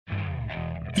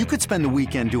You could spend the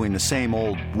weekend doing the same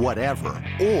old whatever,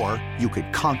 or you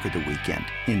could conquer the weekend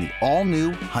in the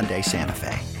all-new Hyundai Santa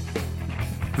Fe.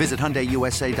 Visit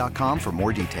HyundaiUSA.com for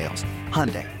more details.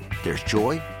 Hyundai, there's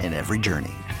joy in every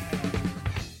journey.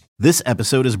 This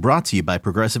episode is brought to you by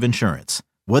Progressive Insurance.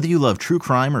 Whether you love true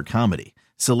crime or comedy,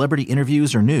 celebrity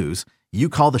interviews or news, you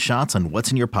call the shots on what's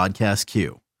in your podcast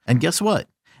queue. And guess what?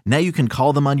 Now you can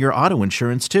call them on your auto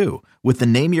insurance too with the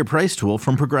Name Your Price tool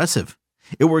from Progressive.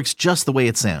 It works just the way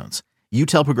it sounds. You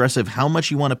tell Progressive how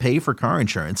much you want to pay for car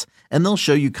insurance, and they'll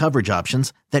show you coverage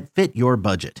options that fit your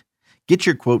budget. Get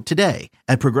your quote today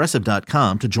at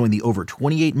Progressive.com to join the over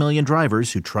 28 million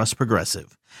drivers who trust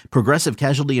Progressive. Progressive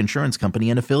Casualty Insurance Company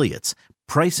and Affiliates.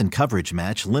 Price and coverage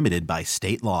match limited by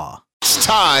state law. It's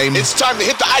time to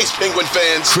hit the ice, Penguin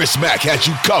fans. Chris Mack has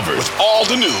you covered with all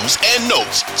the news and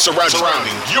notes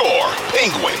surrounding your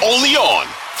Penguin. Only on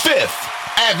Fifth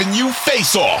Avenue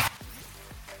Face-Off.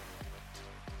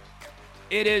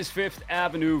 It is Fifth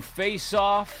Avenue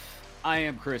Face-Off. I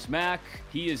am Chris Mack.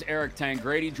 He is Eric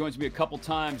Tangradi. Joins me a couple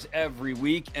times every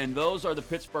week. And those are the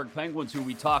Pittsburgh Penguins who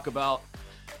we talk about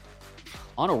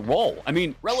on a roll. I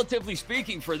mean, relatively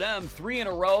speaking for them, 3 in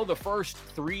a row, the first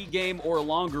 3-game or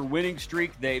longer winning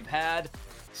streak they've had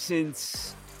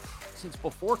since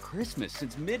before Christmas,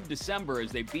 since mid-December,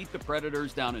 as they beat the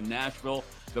Predators down in Nashville,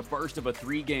 the first of a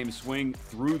 3-game swing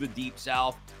through the Deep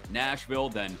South. Nashville,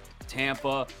 then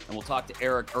Tampa, and we'll talk to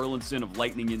Eric Erlandson of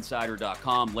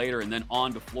LightningInsider.com later, and then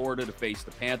on to Florida to face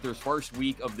the Panthers. First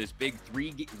week of this big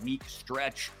 3-week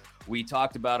stretch we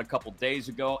talked about a couple days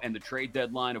ago, and the trade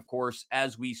deadline, of course,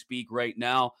 as we speak right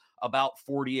now, about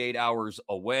 48 hours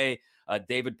away.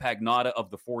 David Pagnotta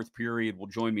of the Fourth Period will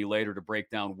join me later to break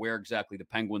down where exactly the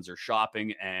Penguins are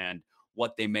shopping and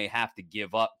what they may have to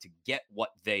give up to get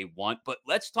what they want. But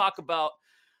let's talk about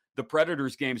the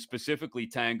Predators game specifically,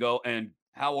 Tango, and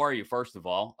how are you, first of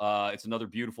all? It's another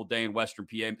beautiful day in Western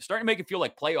PA. Starting to make it feel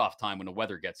like playoff time when the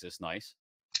weather gets this nice.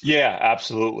 Yeah,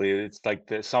 absolutely. It's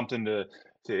like something to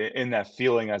in that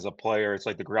feeling as a player. It's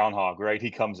like the groundhog, right? He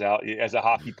comes out as a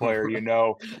hockey player, Right. you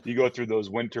know, you go through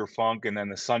those winter funk and then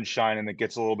the sunshine and it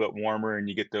gets a little bit warmer and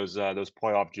you get those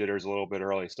playoff jitters a little bit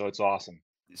early. So it's awesome.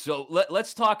 So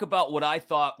let's talk about what I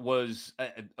thought was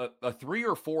a 3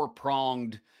 or 4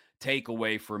 pronged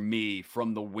takeaway for me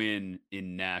from the win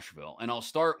in Nashville. And I'll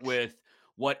start with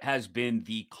what has been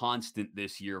the constant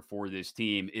this year for this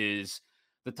team is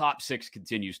the top 6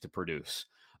 continues to produce.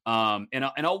 And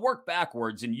I'll work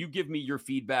backwards, and you give me your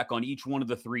feedback on each one of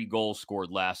the 3 goals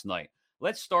scored last night.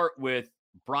 Let's start with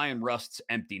Brian Rust's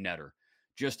empty netter.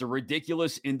 Just a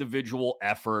ridiculous individual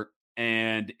effort,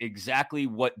 and exactly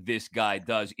what this guy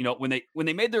does. You know, when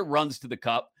they made their runs to the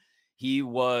cup, he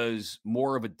was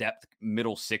more of a depth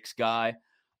middle 6 guy.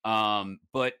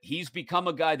 But he's become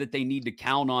a guy that they need to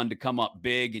count on to come up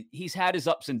big. And he's had his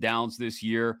ups and downs this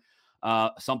year.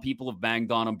 Some people have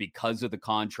banged on him because of the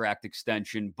contract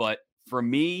extension. But for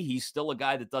me, he's still a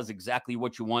guy that does exactly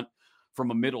what you want from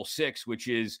a middle 6, which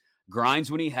is grinds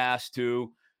when he has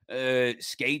to,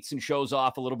 skates and shows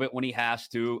off a little bit when he has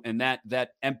to. And that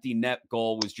empty net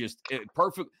goal was just a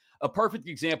perfect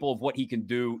example of what he can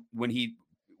do when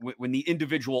the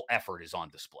individual effort is on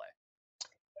display.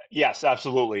 Yes,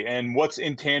 absolutely. And what's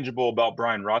intangible about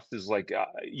Brian Rust is like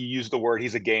you use the word,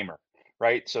 he's a gamer,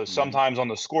 right? So sometimes on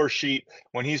the score sheet,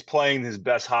 when he's playing his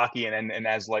best hockey,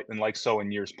 and like so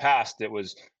in years past, it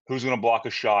was who's going to block a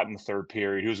shot in the third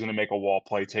period, who's going to make a wall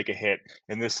play, take a hit.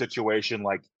 In this situation,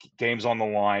 like games on the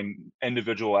line,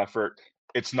 individual effort.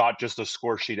 It's not just a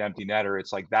score sheet empty netter.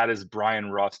 It's like that is Brian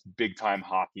Rust, big time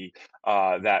hockey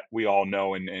that we all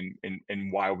know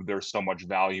and why there's so much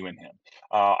value in him.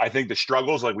 I think the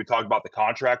struggles, like we talked about the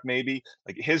contract, maybe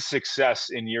like his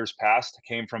success in years past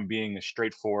came from being a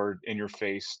straightforward, in your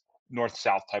face,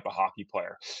 north-south type of hockey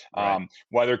player. Right.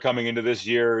 Whether coming into this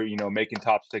year, you know, making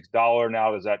top $6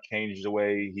 now, does that change the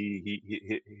way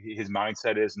his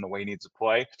mindset is and the way he needs to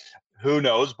play? Who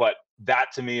knows? But that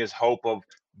to me is hope of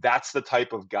that's the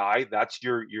type of guy. That's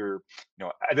your you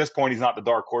know, at this point he's not the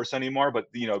dark horse anymore, but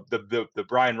you know, the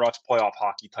Brian Rust playoff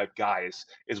hockey type guys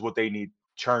is what they need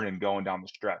churning going down the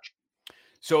stretch.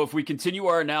 So if we continue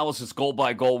our analysis goal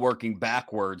by goal, working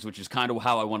backwards, which is kind of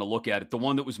how I want to look at it, the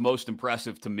one that was most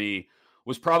impressive to me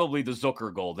was probably the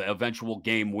Zucker goal, the eventual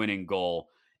game-winning goal.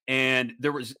 And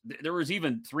there was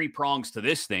even 3 prongs to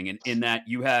this thing, in that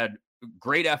you had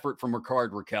great effort from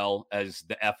Rickard Rakell as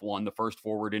the F1, the first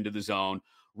forward into the zone,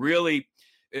 really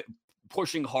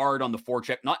pushing hard on the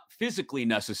forecheck, not physically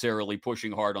necessarily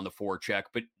pushing hard on the forecheck,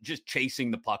 but just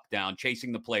chasing the puck down,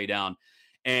 chasing the play down,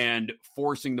 and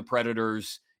forcing the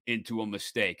Predators into a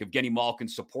mistake. Evgeny Malkin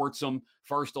supports him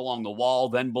first along the wall,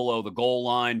 then below the goal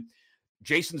line.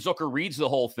 Jason Zucker reads the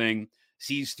whole thing,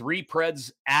 sees 3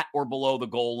 Preds at or below the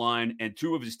goal line and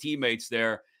 2 of his teammates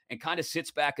there, and kind of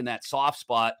sits back in that soft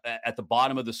spot at the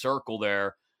bottom of the circle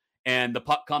there. And the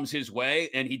puck comes his way,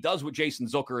 and he does what Jason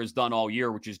Zucker has done all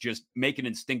year, which is just make an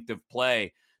instinctive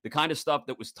play. The kind of stuff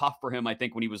that was tough for him, I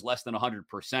think, when he was less than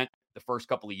 100% the first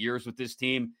couple of years with this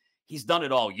team. He's done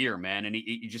it all year, man, and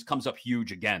he just comes up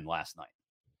huge again last night.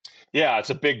 Yeah, it's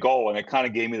a big goal, and it kind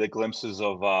of gave me the glimpses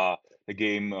of the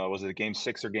game. Was it Game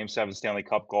 6 or Game 7 Stanley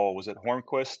Cup goal? Was it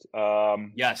Hornquist?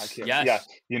 Yes.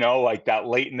 Yeah, like that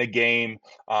late in the game.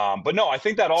 But no, I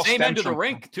think that all same stems end of the from,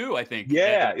 rink too. I think.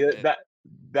 Yeah,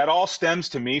 that all stems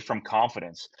to me from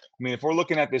confidence. I mean, if we're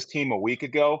looking at this team a week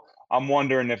ago, I'm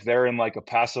wondering if they're in like a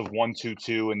passive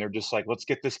 1-2-2 and they're just like, let's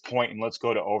get this point and let's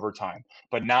go to overtime.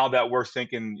 But now that we're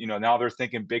thinking, now they're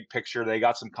thinking big picture, they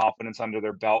got some confidence under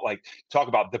their belt. Like, talk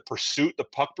about the pursuit, the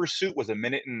puck pursuit was a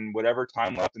minute and whatever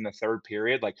time left in the third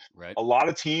period. Like, right. A lot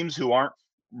of teams who aren't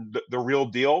the real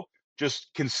deal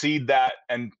just concede that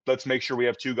and let's make sure we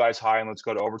have 2 guys high and let's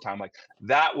go to overtime. Like,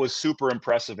 that was super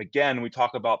impressive. Again, we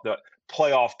talk about the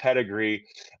playoff pedigree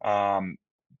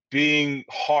being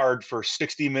hard for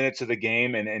 60 minutes of the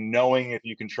game and knowing if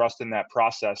you can trust in that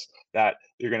process that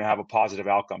you're going to have a positive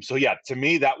outcome. So yeah, to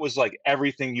me, that was like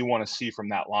everything you want to see from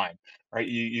that line, right?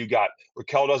 You got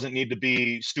Raquel doesn't need to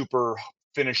be super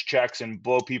finish checks and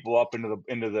blow people up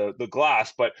into the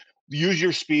glass, but use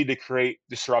your speed to create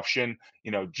disruption.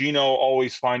 Gino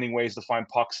always finding ways to find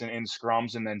pucks in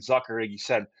scrums, and then Zucker, like you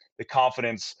said, the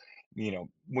confidence.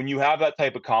 When you have that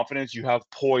type of confidence, you have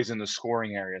poise in the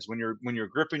scoring areas. When you're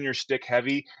gripping your stick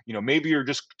heavy, maybe you're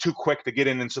just too quick to get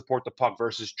in and support the puck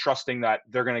versus trusting that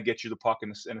they're going to get you the puck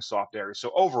in a soft area.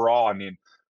 So overall, I mean,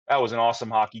 that was an awesome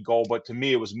hockey goal. But to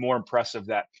me, it was more impressive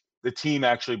that the team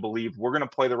actually believed we're going to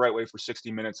play the right way for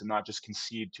 60 minutes and not just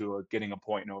concede to getting a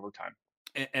point in overtime.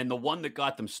 And the one that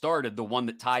got them started, the one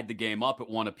that tied the game up at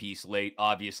 1 apiece late,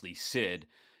 obviously Sid.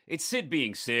 It's Sid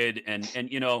being Sid, and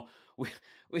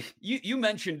you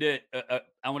mentioned it,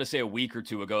 I want to say a week or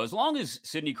 2 ago. As long as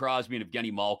Sidney Crosby and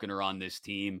Evgeny Malkin are on this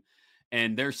team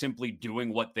and they're simply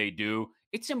doing what they do,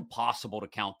 it's impossible to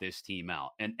count this team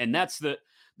out. And that's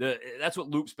that's what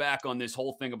loops back on this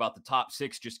whole thing about the top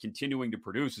 6 just continuing to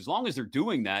produce. As long as they're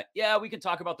doing that, yeah, we can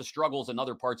talk about the struggles in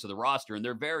other parts of the roster, and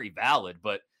they're very valid.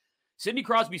 But Sidney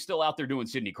Crosby's still out there doing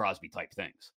Sidney Crosby type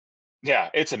things. Yeah,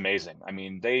 it's amazing. I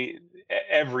mean,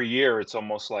 every year it's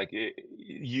almost like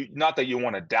not that you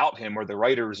want to doubt him or the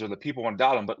writers or the people want to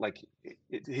doubt him, but like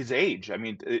his age. I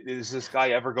mean, is this guy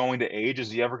ever going to age? Is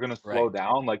he ever going to slow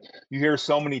down? Like, you hear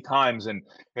so many times, and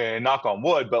knock on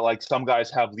wood, but like some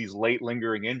guys have these late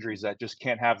lingering injuries that just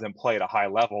can't have them play at a high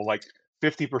level. Like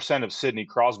 50% of Sidney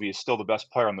Crosby is still the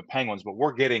best player on the Penguins, but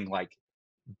we're getting like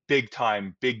big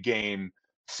time, big game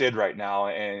Sid right now,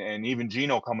 and even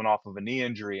Gino coming off of a knee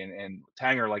injury, and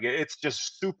Tanger, like it's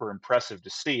just super impressive to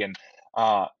see. And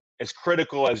as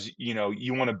critical as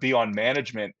you want to be on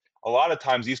management, a lot of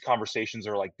times these conversations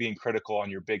are like being critical on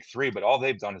your big 3, but all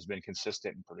they've done has been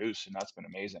consistent and produce, and that's been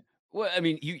amazing. Well, I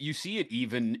mean, you see it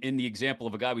even in the example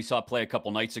of a guy we saw play a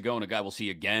couple nights ago and a guy we'll see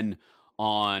again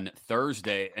on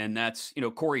Thursday, and that's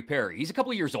Corey Perry. He's a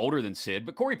couple of years older than Sid,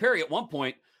 but Corey Perry at one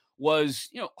point was,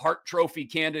 Hart Trophy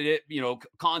candidate,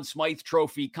 Conn Smythe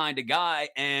Trophy kind of guy.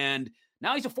 And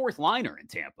now he's a 4th liner in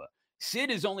Tampa.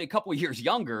 Sid is only a couple of years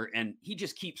younger, and he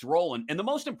just keeps rolling. And the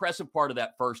most impressive part of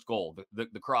that first goal,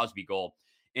 the Crosby goal,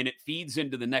 and it feeds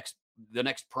into the next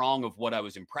prong of what I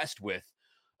was impressed with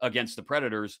against the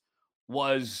Predators,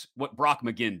 was what Brock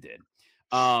McGinn did.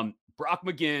 Brock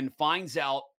McGinn finds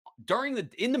out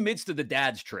in the midst of the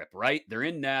dad's trip, right? They're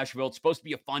in Nashville. It's supposed to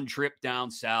be a fun trip down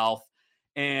south.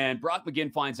 And Brock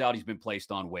McGinn finds out he's been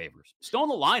placed on waivers. Still in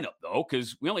the lineup, though,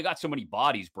 because we only got so many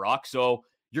bodies, Brock, so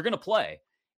you're going to play.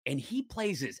 And he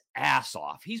plays his ass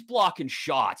off. He's blocking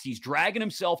shots. He's dragging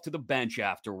himself to the bench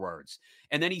afterwards.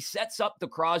 And then he sets up the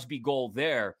Crosby goal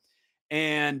there.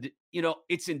 And,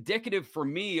 it's indicative for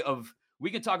me of,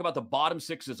 we can talk about the bottom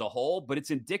 6 as a whole, but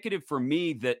it's indicative for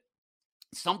me that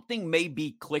something may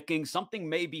be clicking. Something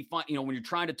may be fun. When you're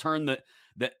trying to turn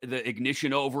the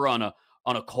ignition over on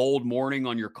a cold morning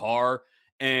on your car,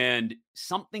 and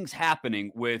something's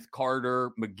happening with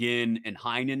Carter, McGinn, and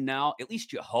Heinen now. At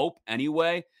least you hope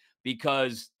anyway,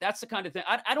 because that's the kind of thing.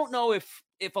 I don't know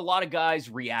if a lot of guys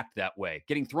react that way,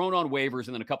 getting thrown on waivers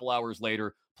and then a couple hours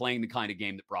later playing the kind of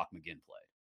game that Brock McGinn played.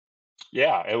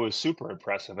 Yeah, it was super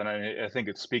impressive, and I think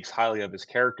it speaks highly of his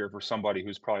character for somebody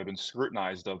who's probably been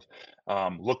scrutinized. Of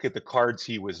look at the cards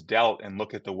he was dealt, and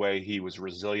look at the way he was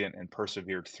resilient and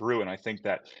persevered through. And I think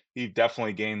that he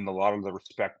definitely gained a lot of the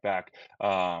respect back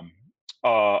of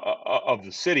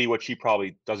the city, which he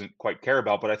probably doesn't quite care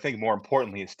about. But I think more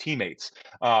importantly, his teammates.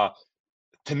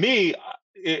 To me,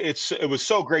 it was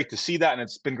so great to see that, and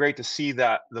it's been great to see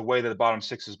that the way that the bottom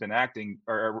six has been acting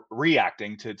or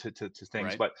reacting to things.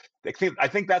 Right. But I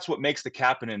think that's what makes the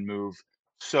Kapanen move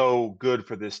so good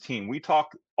for this team. We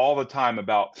talk all the time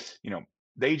about,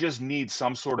 they just need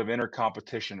some sort of inner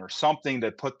competition or something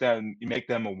to make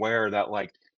them aware that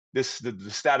like the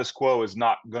status quo is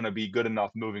not going to be good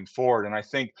enough moving forward. And I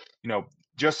think,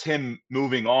 just him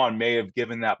moving on may have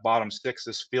given that bottom six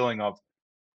this feeling of,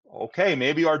 okay,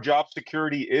 maybe our job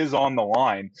security is on the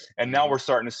line. And now Mhm. we're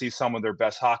starting to see some of their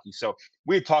best hockey. So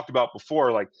we had talked about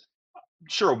before, like,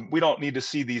 sure, we don't need to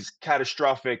see these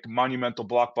catastrophic, monumental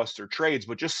blockbuster trades,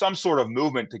 but just some sort of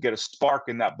movement to get a spark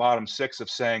in that bottom six of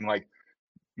saying, like,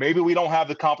 maybe we don't have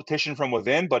the competition from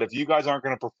within, but if you guys aren't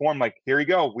going to perform, like, here you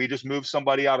go. We just moved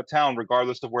somebody out of town,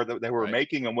 regardless of where they were Right.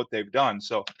 making and what they've done.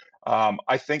 So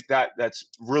I think that that's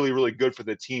really, really good for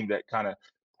the team that kind of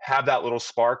have that little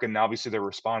spark, and obviously they're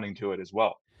responding to it as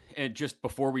well. And just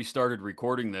before we started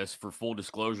recording this, for full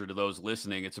disclosure to those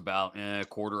listening, it's about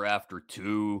quarter after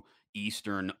 2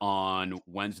 Eastern on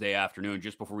Wednesday afternoon.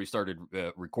 Just before we started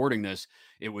recording this,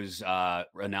 it was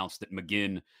announced that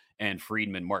McGinn and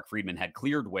Mark Friedman, had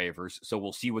cleared waivers. So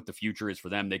we'll see what the future is for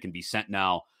them. They can be sent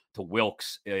now to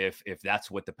Wilkes if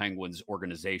that's what the Penguins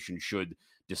organization should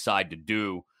decide to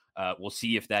do. We'll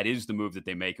see if that is the move that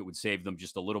they make. It would save them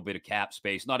just a little bit of cap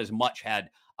space. Not as much had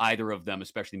either of them,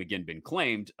 especially McGinn, been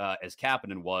claimed as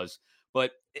Kapanen was.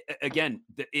 But again,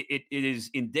 it is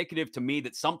indicative to me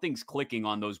that something's clicking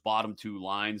on those bottom two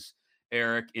lines,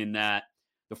 Eric, in that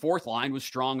the fourth line was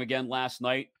strong again last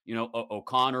night.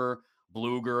 O'Connor,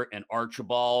 Bluger, and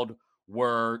Archibald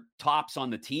were tops on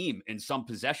the team in some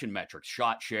possession metrics,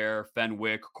 shot share,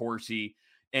 Fenwick, Corsi.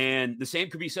 And the same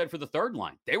could be said for the third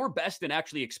line. They were best in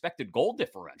actually expected goal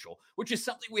differential, which is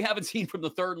something we haven't seen from the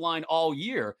third line all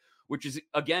year, which is,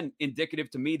 again, indicative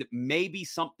to me that maybe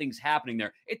something's happening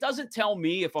there. It doesn't tell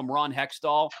me, if I'm Ron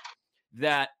Hextall,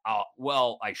 that,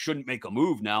 I shouldn't make a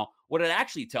move now. What it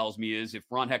actually tells me is, if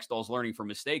Ron Hextall's learning from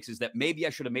mistakes, is that maybe I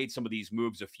should have made some of these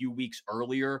moves a few weeks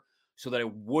earlier so that I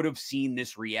would have seen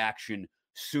this reaction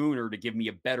sooner to give me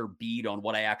a better bead on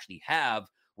what I actually have,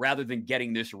 rather than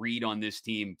getting this read on this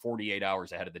team 48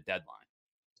 hours ahead of the deadline.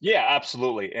 Yeah,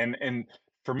 absolutely. And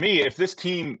for me, if this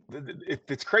team,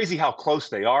 it's crazy how close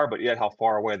they are, but yet how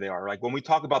far away they are. Like when we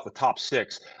talk about the top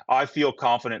six, I feel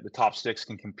confident the top six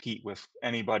can compete with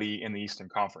anybody in the Eastern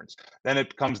Conference. Then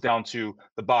it comes down to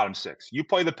the bottom six. You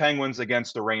play the Penguins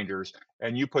against the Rangers,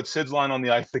 and you put Sid's line on the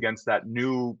ice against that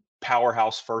new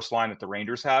powerhouse first line that the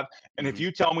Rangers have. And if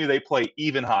you tell me they play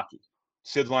even hockey,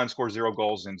 Sid's line scores 0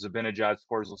 goals and Zibanejad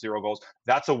scores 0 goals,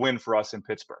 that's a win for us in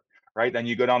Pittsburgh. Right? Then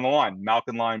you go down the line.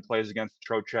 Malkin line plays against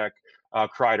Trocheck,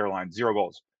 Kreider line, 0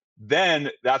 goals. Then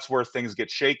that's where things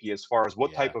get shaky as far as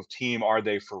what type of team are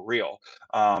they for real?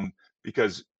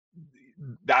 Because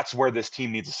that's where this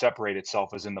team needs to separate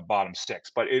itself, is in the bottom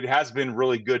six. But it has been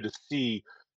really good to see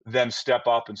them step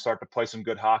up and start to play some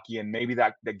good hockey. And maybe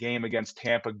that the game against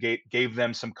Tampa gave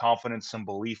them some confidence, some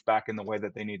belief back in the way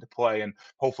that they need to play. And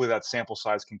hopefully that sample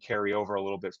size can carry over a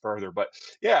little bit further. But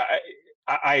yeah,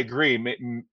 I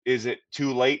agree. Is it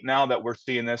too late now that we're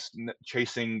seeing this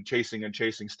chasing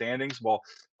standings? Well,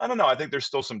 I don't know. I think there's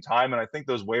still some time, and I think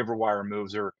those waiver wire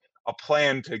moves are a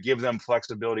plan to give them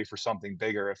flexibility for something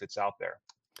bigger if it's out there.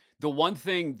 The one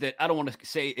thing that I don't want to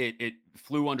say it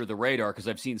flew under the radar, because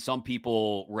I've seen some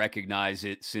people recognize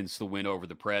it since the win over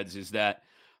the Preds, is that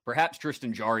perhaps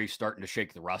Tristan Jarry's starting to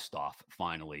shake the rust off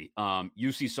finally.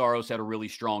 UC Saros had a really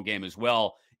strong game as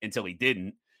well until he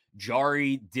didn't.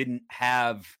 Jarry didn't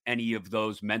have any of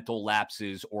those mental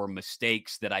lapses or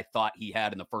mistakes that I thought he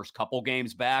had in the first couple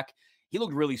games back. He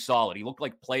looked really solid. He looked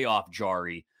like playoff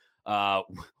Jarry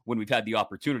when we've had the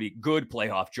opportunity, good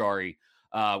playoff Jarry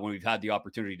when we've had the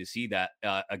opportunity to see that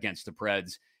against the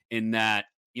Preds, in that,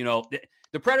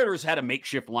 the Predators had a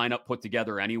makeshift lineup put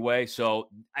together anyway. So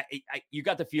you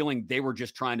got the feeling they were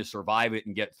just trying to survive it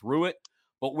and get through it.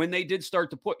 But when they did start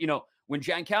to put, when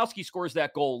Jankowski scores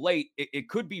that goal late, it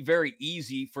could be very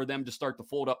easy for them to start to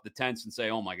fold up the tents and say,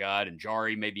 oh my God, and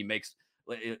Jarry maybe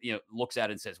looks at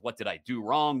it and says, what did I do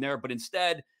wrong there? But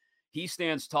instead, he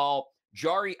stands tall.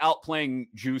 Jarry outplaying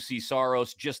Juicy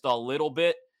Saros just a little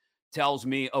bit tells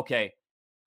me, okay,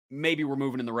 maybe we're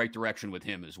moving in the right direction with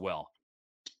him as well.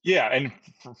 Yeah, and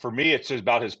for me, it's just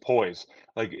about his poise.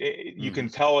 Like you can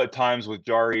tell at times with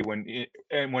Jari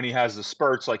when he has the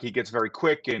spurts, like he gets very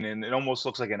quick and it almost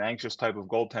looks like an anxious type of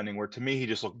goaltending. Where to me, he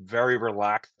just looked very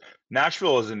relaxed.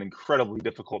 Nashville is an incredibly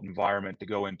difficult environment to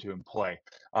go into and play.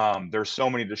 There's so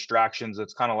many distractions.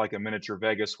 It's kind of like a miniature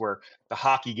Vegas, where the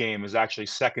hockey game is actually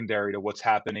secondary to what's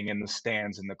happening in the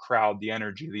stands and the crowd, the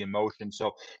energy, the emotion.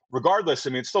 So regardless, I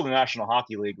mean, it's still the National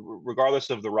Hockey League. Regardless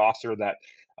of the roster that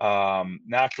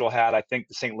Nashville had, I think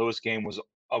the St. Louis game was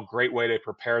a great way to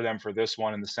prepare them for this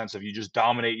one, in the sense of you just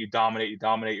dominate, you dominate, you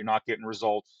dominate. You're not getting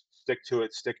results. Stick to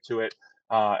it, stick to it.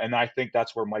 And I think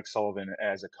that's where Mike Sullivan,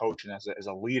 as a coach and as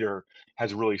a leader,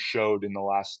 has really showed in the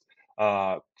last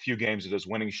few games of his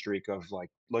winning streak of like,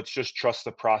 let's just trust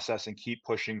the process and keep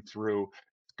pushing through.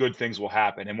 Good things will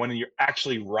happen. And when you're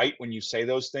actually right, when you say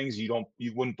those things, you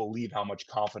wouldn't believe how much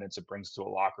confidence it brings to a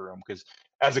locker room. Because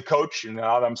as a coach, and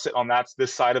now that I'm sitting on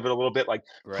this side of it a little bit, like,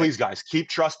 right, please guys, keep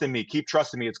trusting me.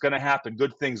 It's going to happen.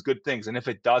 Good things. And if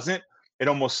it doesn't, it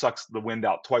almost sucks the wind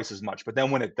out twice as much. But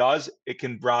then when it does, it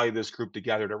can rally this group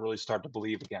together to really start to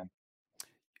believe again.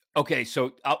 Okay,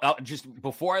 so I'll just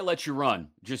before I let you run,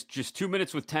 just 2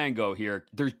 minutes with Tango here.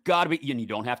 There's got to be, and you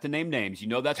don't have to name names. You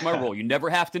know that's my rule. You never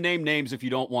have to name names if you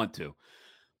don't want to.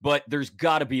 But there's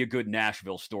got to be a good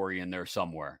Nashville story in there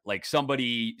somewhere, like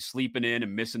somebody sleeping in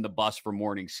and missing the bus for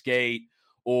morning skate,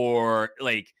 or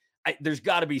like there's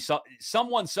got to be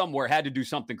someone somewhere had to do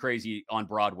something crazy on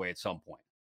Broadway at some point.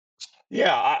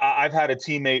 Yeah, I've had a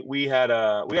teammate. We had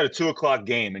a 2:00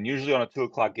 game, and usually on a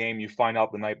 2:00 game, you find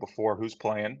out the night before who's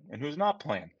playing and who's not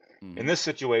playing. Mm-hmm. In this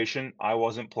situation, I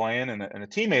wasn't playing, and a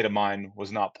teammate of mine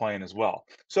was not playing as well.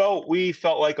 So we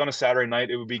felt like on a Saturday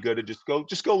night, it would be good to just go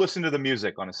listen to the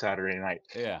music on a Saturday night.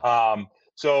 Yeah.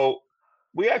 So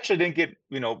we actually didn't get,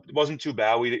 it wasn't too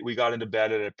bad. We got into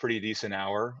bed at a pretty decent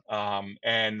hour.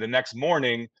 And the next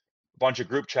morning, a bunch of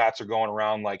group chats are going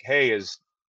around like, hey, is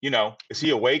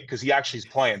he awake? Because he actually is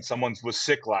playing. Someone was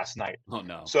sick last night. Oh,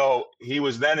 no. So he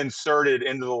was then inserted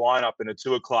into the lineup in a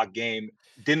 2:00 game.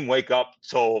 Didn't wake up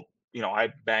till,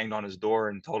 I banged on his door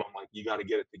and told him, like, you got to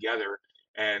get it together.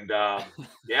 And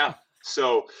yeah,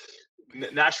 so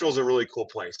Nashville's a really cool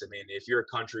place. I mean, if you're a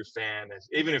country fan,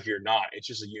 even if you're not, it's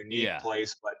just a unique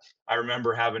place. But I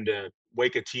remember having to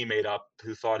wake a teammate up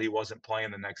who thought he wasn't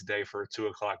playing the next day for a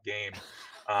 2:00 game.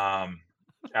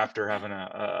 After having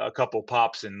a couple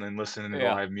pops and then listening to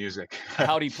live music.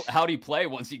 How'd he play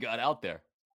once he got out there?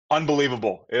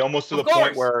 Unbelievable. It almost to the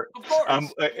point where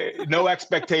no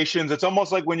expectations. It's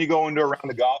almost like when you go into a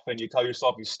round of golf and you tell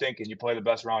yourself you stink and you play the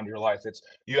best round of your life.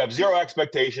 You have zero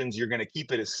expectations. You're going to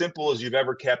keep it as simple as you've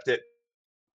ever kept it.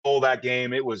 All that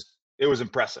game, it was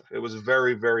impressive. It was a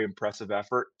very, very impressive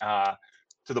effort.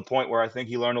 To the point where I think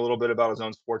he learned a little bit about his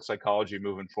own sports psychology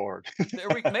moving forward.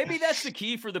 Maybe that's the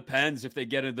key for the Pens if they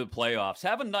get into the playoffs.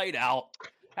 Have a night out.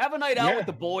 With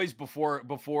the boys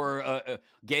before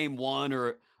game one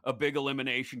or a big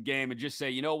elimination game, and just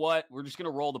say, you know what, we're just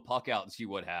going to roll the puck out and see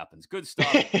what happens. Good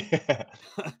stuff.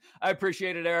 I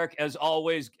appreciate it, Eric. As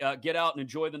always, get out and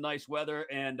enjoy the nice weather,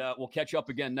 and we'll catch up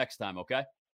again next time, okay?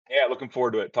 Yeah, looking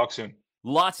forward to it. Talk soon.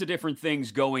 Lots of different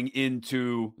things going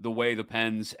into the way the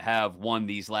Pens have won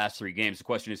these last 3 games. The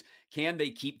question is, can they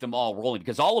keep them all rolling?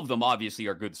 Because all of them obviously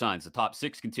are good signs. The top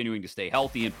 6 continuing to stay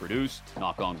healthy and produce,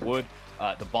 knock on wood.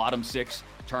 The bottom 6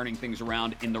 turning things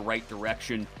around in the right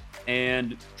direction.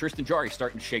 And Tristan Jarry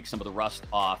starting to shake some of the rust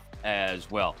off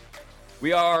as well.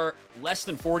 We are less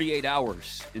than 48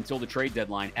 hours until the trade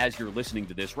deadline as you're listening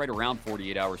to this, right around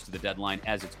 48 hours to the deadline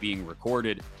as it's being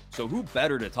recorded. So who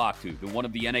better to talk to than one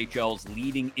of the NHL's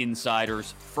leading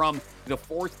insiders from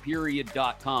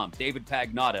thefourthperiod.com, David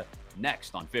Pagnotta,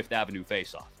 next on Fifth Avenue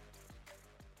Faceoff.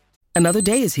 Another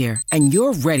day is here, and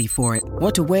you're ready for it.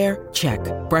 What to wear? Check.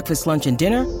 Breakfast, lunch, and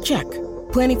dinner? Check.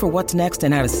 Planning for what's next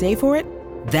and how to save for it?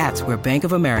 That's where Bank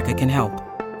of America can help.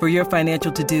 For your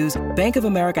financial to-dos, Bank of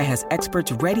America has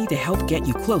experts ready to help get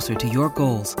you closer to your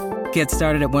goals. Get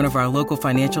started at one of our local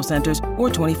financial centers or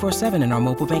 24/7 in our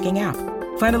mobile banking app.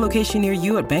 Find a location near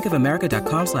you at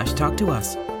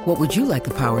bankofamerica.com/talktous. What would you like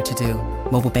the power to do?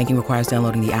 Mobile banking requires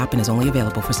downloading the app and is only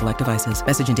available for select devices.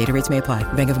 Message and data rates may apply.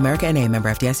 Bank of America NA, member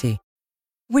FDIC.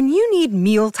 When you need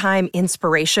mealtime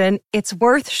inspiration, it's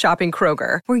worth shopping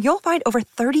Kroger, where you'll find over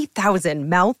 30,000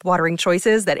 mouth-watering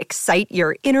choices that excite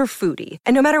your inner foodie.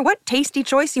 And no matter what tasty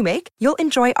choice you make, you'll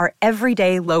enjoy our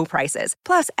everyday low prices,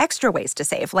 plus extra ways to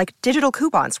save, like digital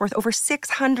coupons worth over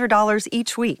 $600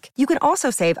 each week. You can also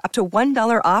save up to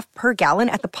 $1 off per gallon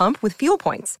at the pump with fuel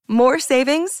points. More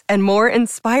savings and more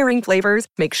inspiring flavors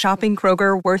make shopping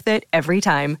Kroger worth it every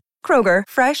time. Kroger,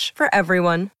 fresh for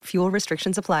everyone. Fuel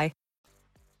restrictions apply.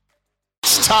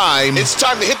 It's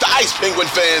time to hit the ice, Penguin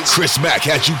fans. Chris Mack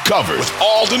has you covered with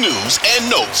all the news and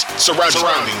notes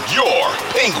surrounding your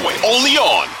Penguin. Only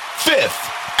on Fifth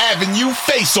Avenue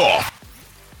Face-Off.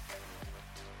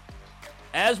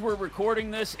 As we're recording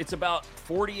this, it's about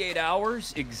 48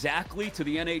 hours exactly to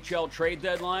the NHL trade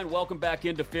deadline. Welcome back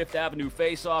into Fifth Avenue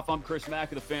Face-Off. I'm Chris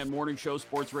Mack of the Fan Morning Show,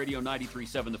 Sports Radio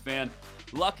 93.7 The Fan.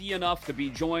 Lucky enough to be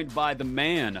joined by the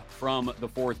man from the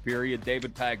fourth period,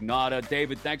 David Pagnotta.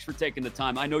 David, thanks for taking the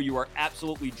time. I know you are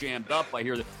absolutely jammed up. I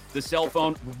hear the cell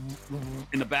phone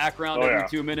in the background every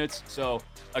 2 minutes. So,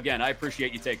 again, I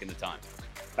appreciate you taking the time.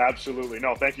 Absolutely.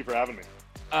 No, thank you for having me.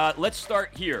 Let's start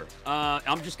here.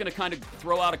 I'm just going to kind of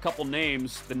throw out a couple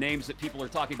names, the names that people are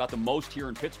talking about the most here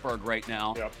in Pittsburgh right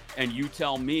now. Yep. And you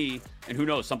tell me, and who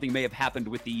knows, something may have happened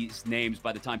with these names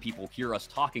by the time people hear us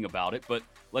talking about it, but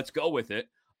let's go with it.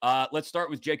 Let's start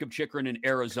with Jakob Chychrun in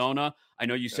Arizona. I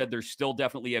know you said there's still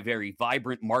definitely a very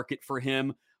vibrant market for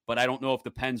him, but I don't know if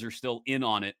the Pens are still in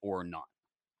on it or not.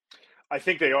 I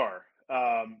think they are.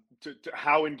 To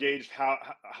how engaged,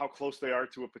 how close they are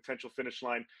to a potential finish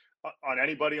line on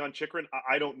anybody on Chychrun,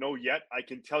 I don't know yet. I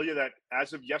can tell you that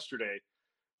as of yesterday,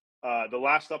 the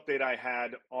last update I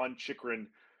had on Chychrun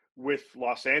with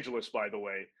Los Angeles, by the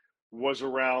way, was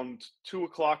around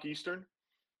 2:00 Eastern,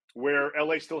 where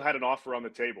LA still had an offer on the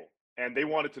table, and they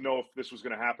wanted to know if this was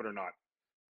going to happen or not.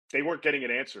 They weren't getting an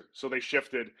answer, so they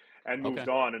shifted and moved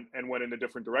on and went in a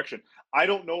different direction. I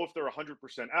don't know if they're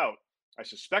 100% out. I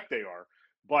suspect they are,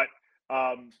 but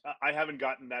I haven't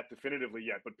gotten that definitively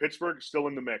yet. But Pittsburgh is still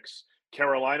in the mix.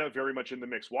 Carolina very much in the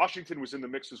mix. Washington was in the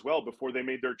mix as well before they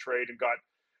made their trade and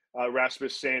got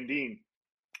Rasmus Sandin.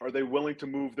 Are they willing to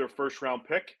move their first-round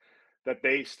pick that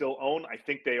they still own? I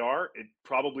think they are. It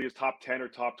probably is top 10 or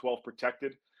top 12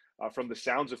 protected from the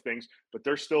sounds of things, but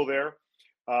they're still there.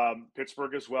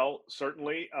 Pittsburgh as well,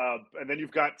 certainly. And then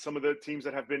you've got some of the teams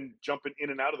that have been jumping in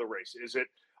and out of the race. Is it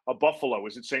Buffalo?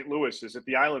 Is it St. Louis? Is it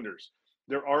the Islanders?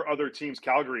 There are other teams,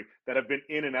 Calgary, that have been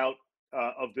in and out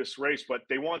of this race, but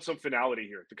they want some finality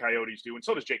here. The Coyotes do, and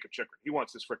so does Jakob Chychrun. He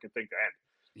wants this freaking thing to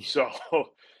end. So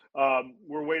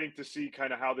we're waiting to see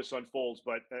kind of how this unfolds.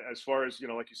 But as far as,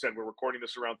 like you said, we're recording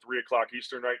this around 3:00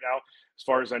 Eastern right now. As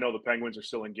far as I know, the Penguins are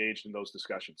still engaged in those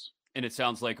discussions. And it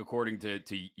sounds like, according to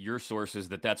your sources,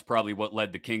 that's probably what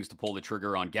led the Kings to pull the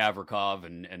trigger on Gavrikov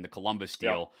and the Columbus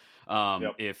deal.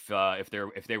 Yep.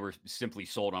 If they were simply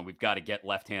sold on, we've got to get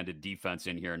left-handed defense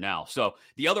in here now. So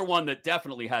the other one that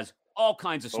definitely has all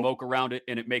kinds of smoke around it,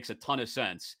 and it makes a ton of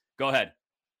sense. Go ahead.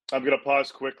 I'm going to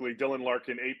pause quickly. Dylan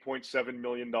Larkin, $8.7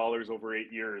 million over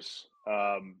 8 years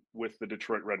with the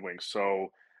Detroit Red Wings.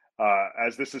 So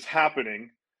as this is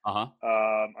happening,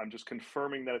 I'm just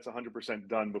confirming that it's 100%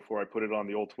 done before I put it on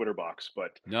the old Twitter box.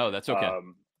 But no, that's okay.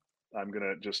 I'm going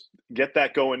to just get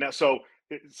that going now. So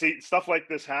see, stuff like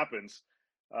this happens.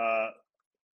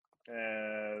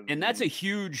 And that's a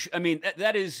huge,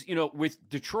 that is, with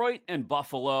Detroit and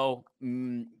Buffalo,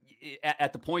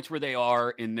 at the points where they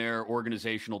are in their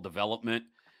organizational development,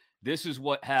 this is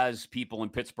what has people in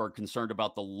Pittsburgh concerned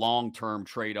about the long-term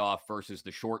trade-off versus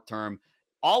the short-term.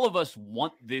 All of us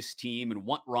want this team and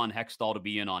want Ron Hextall to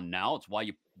be in on now. It's why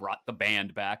you brought the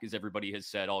band back, as everybody has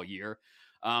said all year.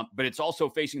 But it's also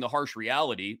facing the harsh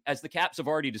reality, as the Caps have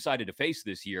already decided to face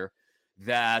this year,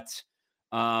 that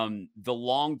the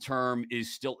long-term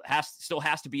is still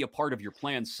has to be a part of your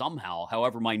plan somehow,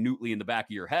 however minutely in the back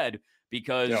of your head,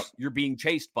 because you're being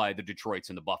chased by the Detroits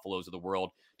and the Buffaloes of the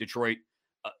world. Detroit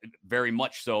very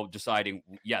much so deciding,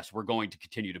 yes, we're going to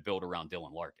continue to build around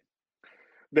Dylan Larkin.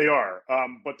 They are,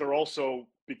 but they're also,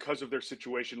 because of their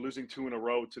situation, losing 2 in a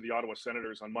row to the Ottawa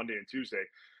Senators on Monday and Tuesday,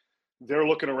 they're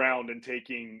looking around and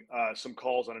taking some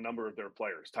calls on a number of their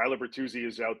players. Tyler Bertuzzi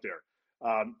is out there.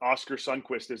 Oscar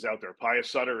Sundqvist is out there. Pius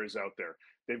Sutter is out there.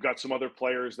 They've got some other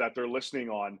players that they're listening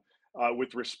on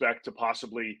with respect to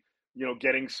possibly,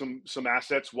 getting some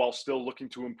assets while still looking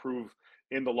to improve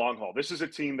in the long haul. This is a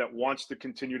team that wants to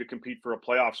continue to compete for a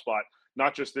playoff spot,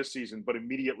 not just this season, but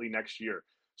immediately next year.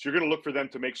 So you're going to look for them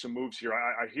to make some moves here.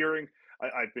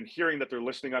 I've been hearing that they're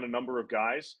listening on a number of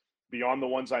guys beyond the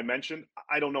ones I mentioned.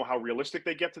 I don't know how realistic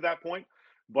they get to that point,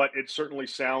 but it certainly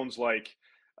sounds like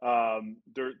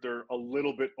they're a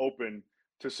little bit open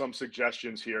to some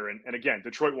suggestions here. And again,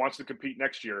 Detroit wants to compete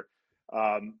next year,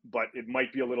 but it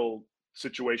might be a little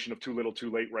situation of too little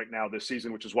too late right now this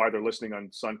season, which is why they're listening on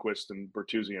Sundqvist and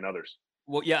Bertuzzi and others.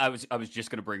 Well, yeah, I was just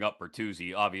going to bring up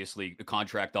Bertuzzi. Obviously, the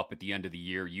contract up at the end of the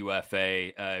year,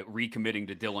 UFA, recommitting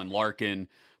to Dylan Larkin.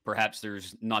 Perhaps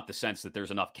there's not the sense that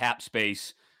there's enough cap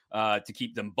space to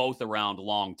keep them both around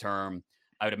long term.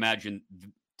 I would imagine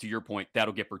to your point,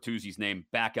 that'll get Bertuzzi's name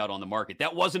back out on the market.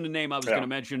 That wasn't a name I was going to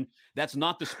mention. That's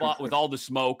not the spot with all the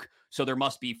smoke, so there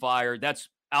must be fire. That's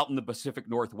out in the Pacific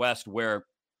Northwest where,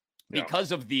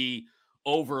 because of the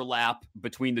overlap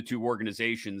between the two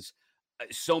organizations,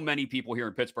 so many people here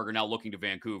in Pittsburgh are now looking to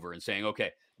Vancouver and saying,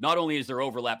 okay, not only is there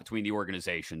overlap between the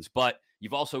organizations, but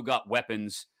you've also got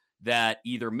weapons that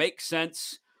either make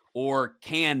sense or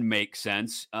can make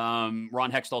sense. Ron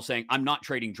Hextall saying, I'm not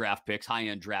trading draft picks,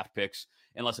 high-end draft picks,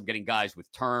 unless I'm getting guys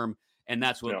with term. And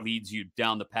that's what leads you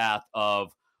down the path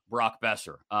of Brock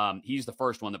Boeser. He's the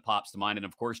first one that pops to mind. And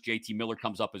of course, JT Miller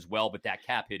comes up as well, but that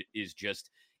cap hit is just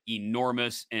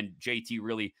enormous. And JT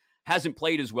really hasn't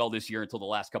played as well this year until the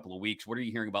last couple of weeks. What are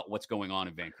you hearing about what's going on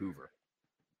in Vancouver?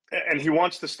 And he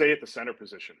wants to stay at the center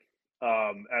position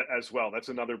as well. That's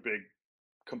another big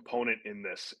component in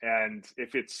this. And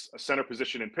if it's a center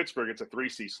position in Pittsburgh, it's a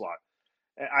 3C slot.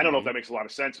 I don't know if that makes a lot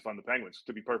of sense if I'm the Penguins,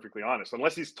 to be perfectly honest,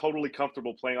 unless he's totally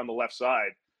comfortable playing on the left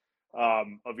side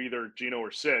of either Gino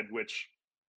or Sid, which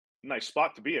nice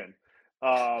spot to be in.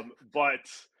 But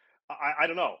I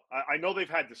don't know. I know they've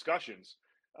had discussions.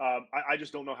 I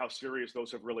just don't know how serious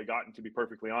those have really gotten, to be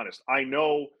perfectly honest. I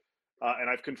know, and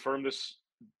I've confirmed this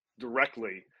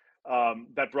directly,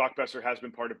 that Brock Boeser has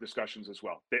been part of discussions as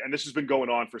well. And this has been going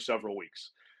on for several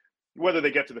weeks. Whether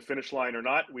they get to the finish line or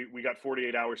not, we got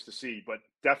 48 hours to see. But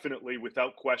definitely,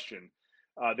 without question,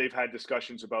 they've had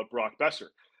discussions about Brock Boeser.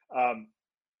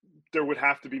 There would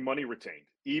have to be money retained.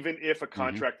 Even if a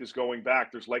contract is going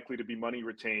back, there's likely to be money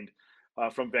retained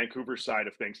from Vancouver's side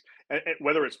of things. And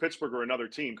whether it's Pittsburgh or another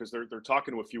team, because they're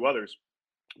talking to a few others.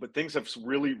 But things have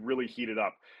really, really heated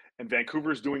up. And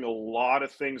Vancouver's doing a lot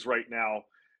of things right now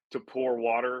to pour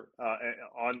water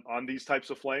on these types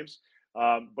of flames.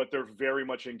 But they're very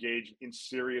much engaged in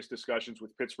serious discussions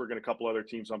with Pittsburgh and a couple other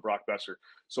teams on Brock Boeser.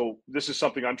 So this is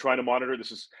something I'm trying to monitor.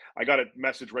 I got a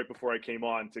message right before I came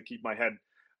on to keep my head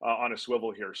on a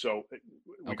swivel here. So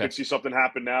we could see something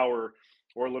happen now or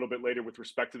a little bit later with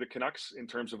respect to the Canucks in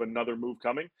terms of another move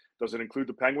coming. Does it include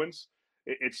the Penguins?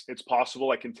 It's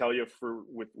possible. I can tell you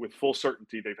with full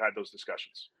certainty they've had those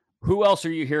discussions. Who else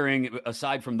are you hearing,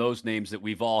 aside from those names that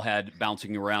we've all had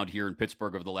bouncing around here in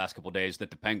Pittsburgh over the last couple of days,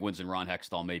 that the Penguins and Ron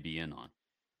Hextall may be in on?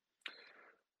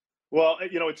 Well,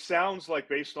 it sounds like,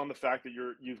 based on the fact that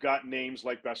you've got names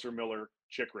like Boeser, Miller,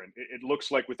 Chychrun, it looks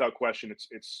like without question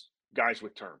it's guys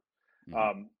with term.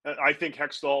 I think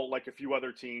Hextall, like a few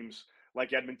other teams,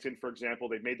 like Edmonton, for example,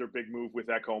 they've made their big move with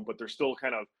Ekholm, but they're still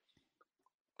kind of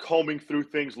combing through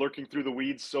things, lurking through the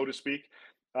weeds, so to speak,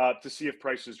 to see if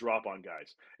prices drop on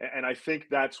guys. And I think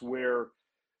that's where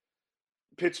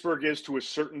Pittsburgh is to a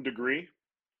certain degree.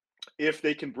 If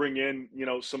they can bring in,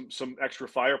 some extra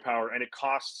firepower, and it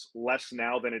costs less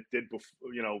now than it did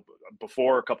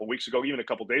before a couple of weeks ago, even a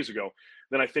couple of days ago,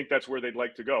 then I think that's where they'd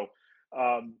like to go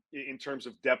in terms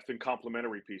of depth and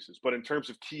complementary pieces. But in terms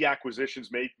of key acquisitions,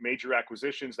 major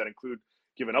acquisitions that include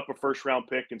giving up a first-round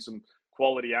pick and some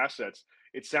quality assets,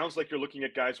 it sounds like you're looking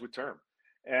at guys with term.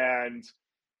 And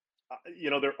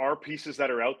there are pieces that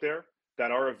are out there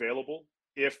that are available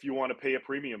if you want to pay a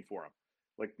premium for them.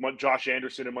 Like Josh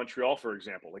Anderson in Montreal, for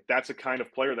example. Like, that's a kind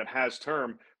of player that has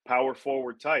term, power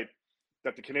forward type,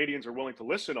 that the Canadians are willing to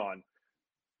listen on,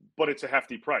 but it's a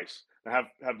hefty price. Now,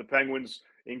 have the Penguins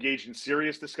engaged in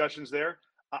serious discussions there?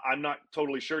 I'm not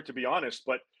totally sure, to be honest,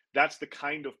 but that's the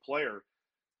kind of player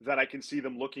that I can see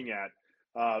them looking at.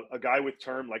 A guy with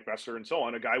term like Boeser and so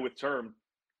on, a guy with term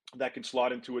that can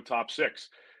slot into a top six.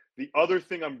 The other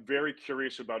thing I'm very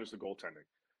curious about is the goaltending.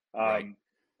 Right.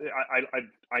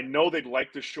 I know they'd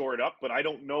like to shore it up, but I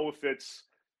don't know if it's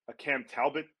a Cam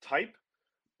Talbot type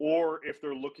or if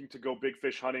they're looking to go big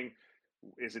fish hunting.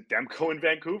 Is it Demko in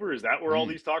Vancouver? Is that where all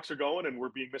these talks are going and we're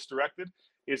being misdirected?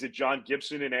 Is it John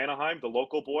Gibson in Anaheim, the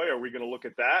local boy? Are we going to look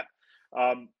at that?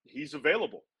 He's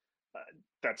available.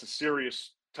 That's a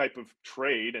serious type of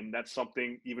trade, and that's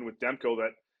something, even with Demko,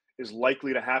 that is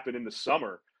likely to happen in the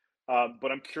summer.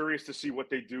 But I'm curious to see what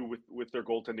they do with their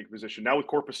goaltending position. Now with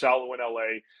Korpisalo in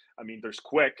LA, I mean, there's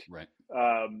Quick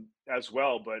as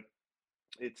well, but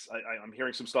I'm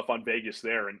hearing some stuff on Vegas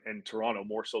there and Toronto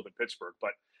more so than Pittsburgh.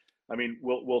 But I mean,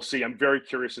 we'll see. I'm very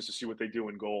curious as to see what they do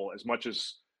in goal, as much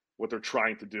as what they're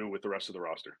trying to do with the rest of the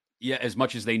roster. Yeah, as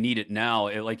much as they need it now,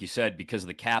 like you said, because of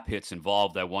the cap hits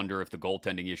involved, I wonder if the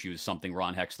goaltending issue is something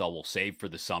Ron Hextall will save for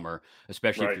the summer,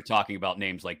 especially if you're talking about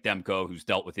names like Demko, who's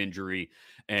dealt with injury,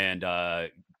 and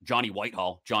Johnny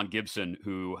Whitehall, John Gibson,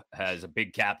 who has a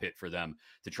big cap hit for them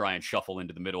to try and shuffle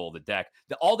into the middle of the deck.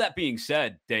 All that being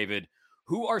said, David,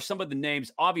 who are some of the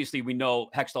names? Obviously, we know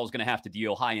Hextall is going to have to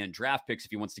deal high-end draft picks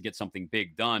if he wants to get something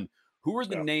big done. Who are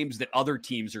the names that other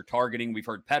teams are targeting? We've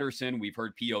heard Pettersson. We've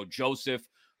heard P.O. Joseph.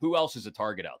 Who else is a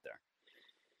target out there?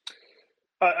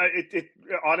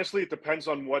 Honestly, it depends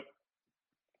on what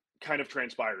kind of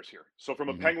transpires here. So from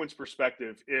a Penguins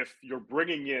perspective, if you're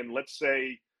bringing in, let's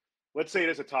say it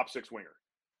is a top 6 winger,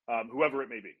 whoever it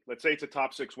may be. Let's say it's a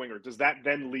top 6 winger. Does that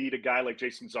then lead a guy like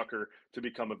Jason Zucker to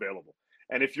become available?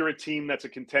 And if you're a team that's a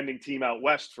contending team out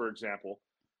west, for example,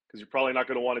 because you're probably not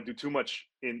going to want to do too much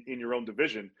in your own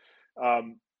division,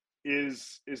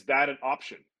 is that an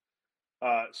option?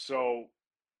 So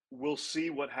we'll see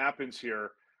what happens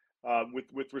here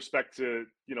with respect to,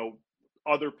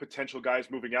 other potential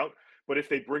guys moving out. But if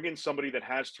they bring in somebody that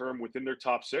has term within their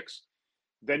top 6,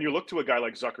 then you look to a guy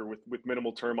like Zucker with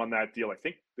minimal term on that deal. I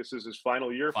think this is his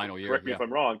final year. Correct me if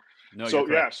I'm wrong. No,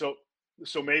 so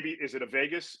so maybe, is it a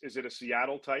Vegas? Is it a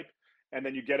Seattle type? And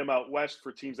then you get him out west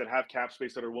for teams that have cap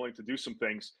space that are willing to do some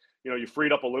things. You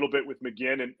freed up a little bit with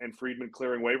McGinn and Friedman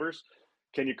clearing waivers.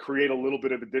 Can you create a little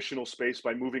bit of additional space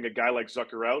by moving a guy like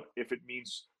Zucker out if it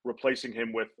means replacing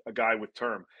him with a guy with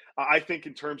term? I think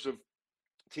in terms of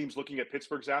teams looking at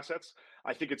Pittsburgh's assets,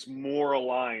 I think it's more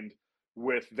aligned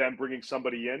with them bringing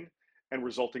somebody in and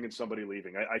resulting in somebody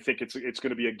leaving. I think it's going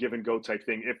to be a give and go type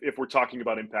thing if we're talking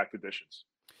about impact additions.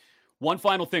 One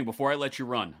final thing before I let you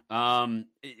run.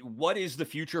 What is the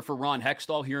future for Ron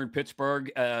Hextall here in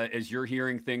Pittsburgh as you're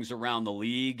hearing things around the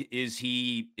league? Is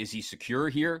he secure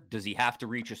here? Does he have to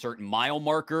reach a certain mile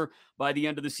marker by the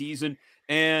end of the season?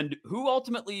 And who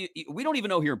ultimately, we don't even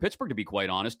know here in Pittsburgh, to be quite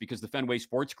honest, because the Fenway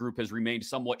Sports Group has remained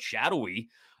somewhat shadowy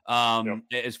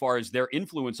as far as their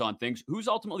influence on things. Who's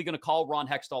ultimately going to call Ron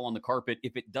Hextall on the carpet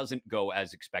if it doesn't go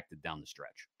as expected down the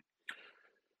stretch?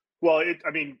 Well, it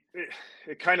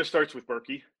kind of starts with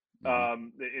Berkey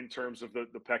in terms of the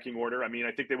pecking order. I mean,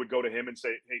 I think they would go to him and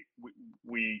say, hey,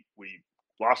 we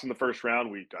lost in the first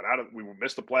round. We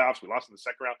missed the playoffs. We lost in the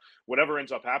second round. Whatever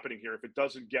ends up happening here, if it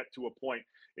doesn't get to a point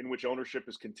in which ownership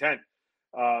is content,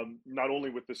 not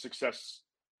only with the success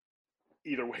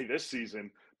either way this season,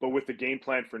 but with the game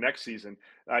plan for next season,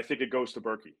 I think it goes to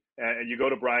Berkey. And you go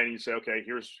to Brian and you say, okay,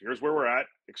 here's where we're at.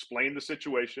 Explain the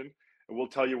situation, and we'll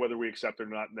tell you whether we accept it or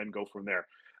not, and then go from there.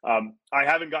 I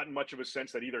haven't gotten much of a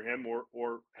sense that either him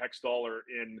or Hextall are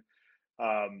in,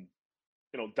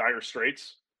 dire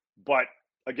straits. But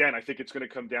again, I think it's going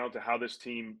to come down to how this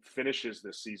team finishes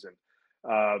this season.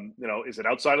 Is it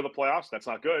outside of the playoffs? That's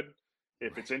not good.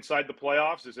 If it's inside the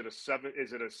playoffs, is it a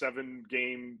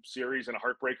 7-game series and a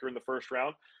heartbreaker in the first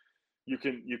round? You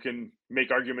can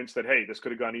make arguments that, hey, this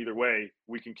could have gone either way.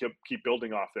 We can keep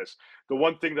building off this. The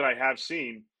one thing that I have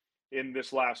seen in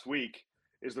this last week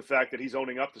is the fact that he's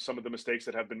owning up to some of the mistakes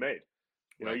that have been made.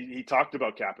 He talked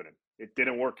about Kapanen. It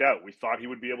didn't work out. We thought he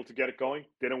would be able to get it going.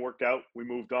 Didn't work out. We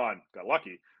moved on. Got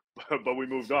lucky, but we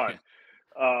moved on.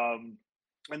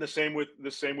 And the same with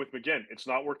McGinn. It's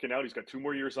not working out. He's got 2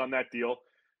 more years on that deal.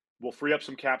 We'll free up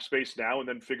some cap space now and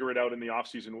then figure it out in the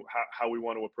offseason how we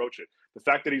want to approach it. The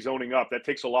fact that he's owning up, that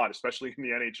takes a lot, especially in the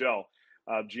NHL.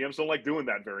 GMs don't like doing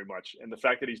that very much. And the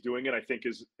fact that he's doing it, I think,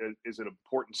 is an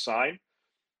important sign.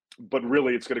 But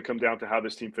really, it's going to come down to how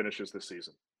this team finishes this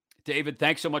season. David,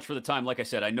 thanks so much for the time. Like I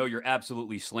said, I know you're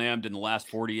absolutely slammed in the last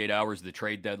 48 hours of the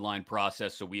trade deadline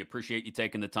process, so we appreciate you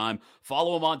taking the time.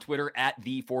 Follow him on Twitter at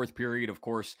 @the4thperiod. Of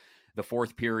course,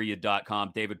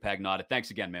 thefourthperiod.com. David Pagnotta. Thanks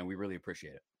again, man. We really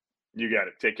appreciate it. You got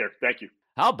it. Take care. Thank you.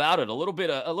 How about it? A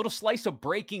little slice of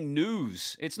breaking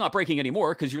news. It's not breaking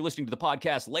anymore because you're listening to the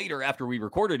podcast later after we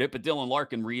recorded it, but Dylan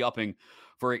Larkin re-upping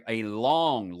for a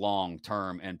long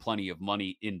term and plenty of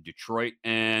money in Detroit.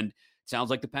 And sounds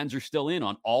like the Pens are still in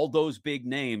on all those big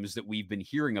names that we've been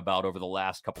hearing about over the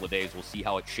last couple of days. We'll see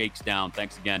how it shakes down.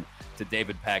 Thanks again to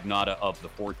David Pagnotta of the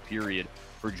Fourth Period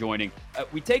for joining.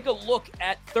 We take a look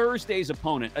at Thursday's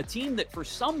opponent, a team that for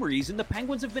some reason the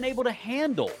Penguins have been able to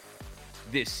handle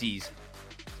this season.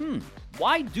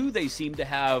 Why do they seem to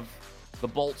have the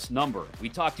Bolts number? We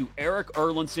talked to Eric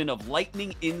Erlandson of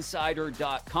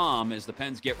LightningInsider.com as the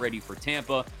Pens get ready for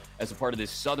Tampa as a part of this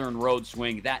Southern Road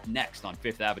swing. That next on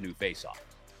Fifth Avenue Faceoff.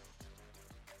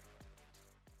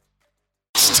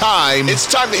 It's time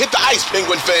to hit the ice,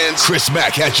 Penguin fans. Chris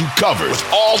Mack has you covered with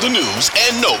all the news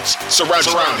and notes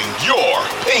surrounding your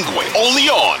Penguin. Only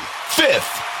on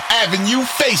Fifth Avenue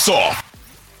Faceoff.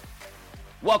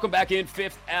 Welcome back in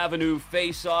Fifth Avenue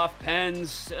Faceoff.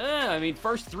 Pens,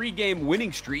 first 3-game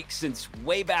winning streak since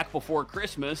way back before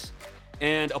Christmas.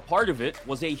 And a part of it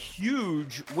was a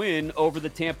huge win over the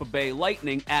Tampa Bay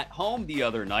Lightning at home the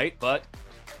other night. But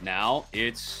now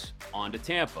it's on to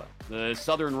Tampa. The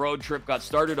Southern Road trip got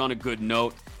started on a good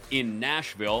note in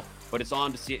Nashville, but it's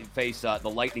on to face the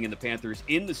Lightning and the Panthers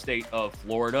in the state of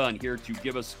Florida. And here to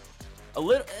give us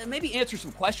maybe answer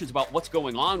some questions about what's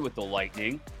going on with the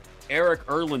Lightning. Eric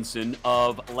Erlandson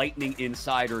of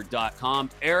lightninginsider.com.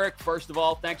 Eric, first of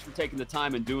all, thanks for taking the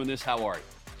time and doing this. How are you?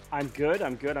 I'm good.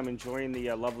 I'm enjoying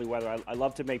the lovely weather. I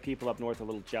love to make people up north a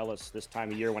little jealous this time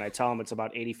of year when I tell them it's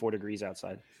about 84 degrees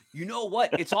outside. You know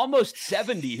what? It's almost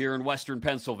 70 here in Western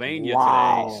Pennsylvania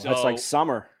today. So that's like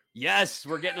summer. Yes,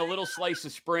 we're getting a little slice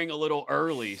of spring a little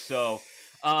early. So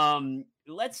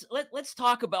let's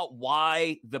talk about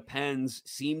why the Pens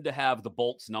seem to have the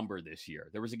Bolts number this year.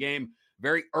 There was a game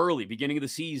very early, beginning of the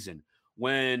season,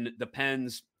 when the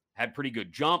Pens had pretty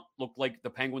good jump, looked like the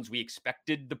Penguins we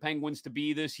expected the Penguins to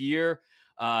be this year.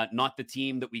 Not the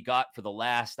team that we got for the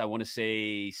last, I want to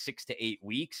say, 6 to 8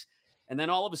 weeks. And then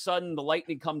all of a sudden, the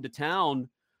Lightning come to town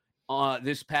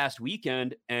this past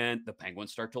weekend, and the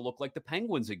Penguins start to look like the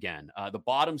Penguins again. The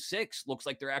bottom six looks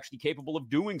like they're actually capable of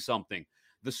doing something.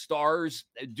 The Stars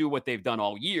do what they've done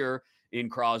all year in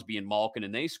Crosby and Malkin,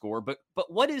 and they score. But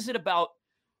what is it about?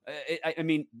 I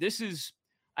mean,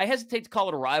 I hesitate to call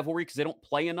it a rivalry because they don't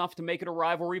play enough to make it a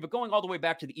rivalry. But going all the way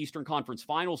back to the Eastern Conference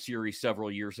Final Series several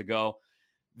years ago,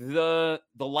 the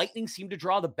Lightning seem to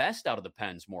draw the best out of the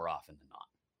Pens more often than not.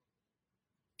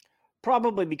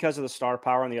 Probably because of the star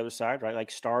power on the other side, right?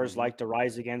 Like stars like to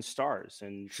rise against stars,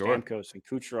 and Stamkos and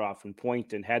Kucherov and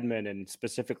Point and Hedman and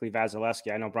specifically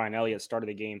Vasilevsky. I know Brian Elliott started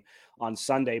the game on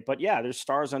Sunday, but yeah, there's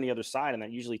stars on the other side, and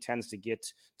that usually tends to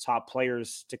get top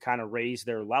players to kind of raise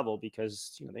their level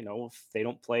because they know if they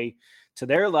don't play to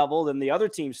their level, then the other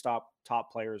team's top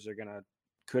players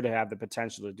could have the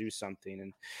potential to do something.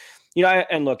 And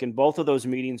and look, in both of those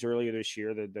meetings earlier this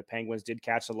year, the Penguins did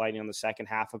catch the Lightning on the second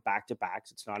half of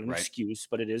back-to-backs. It's not an excuse,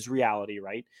 but it is reality,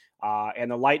 right?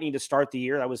 And the Lightning to start the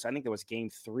year, I think it was game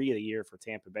 3 of the year for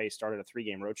Tampa Bay, started a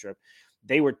 3-game road trip.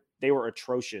 They were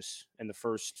atrocious in the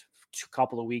first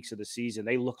couple of weeks of the season.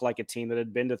 They looked like a team that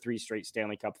had been to 3 straight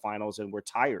Stanley Cup finals and were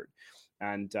tired.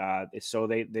 And so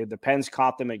the Pens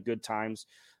caught them at good times.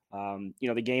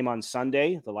 The game on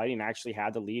Sunday, the Lightning actually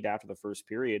had the lead after the first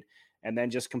period and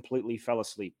then just completely fell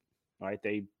asleep, right?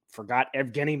 They forgot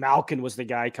Evgeny Malkin was the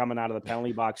guy coming out of the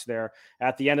penalty box there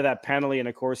at the end of that penalty. And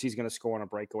of course, he's going to score on a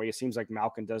breakaway. It seems like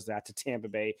Malkin does that to Tampa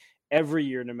Bay every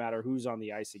year, no matter who's on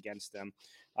the ice against them.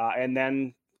 And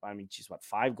then,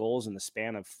 5 goals in the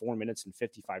span of 4 minutes and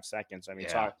 55 seconds.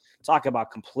 Talk about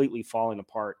completely falling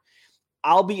apart.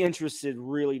 I'll be interested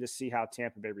really to see how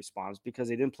Tampa Bay responds because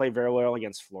they didn't play very well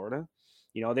against Florida.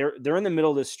 They're in the middle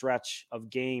of this stretch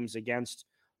of games against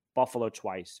Buffalo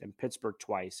twice and Pittsburgh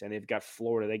twice, and they've got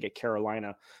Florida. They get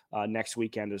Carolina next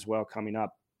weekend as well coming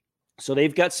up. So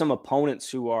they've got some opponents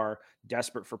who are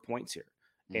desperate for points here,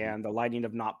 and the Lightning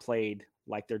have not played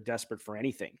like they're desperate for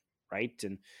anything, right?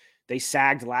 And they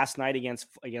sagged last night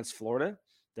against Florida.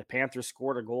 The Panthers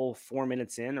scored a goal 4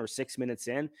 minutes in or 6 minutes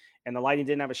in, and the Lightning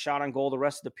didn't have a shot on goal the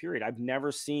rest of the period. I've never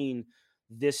seen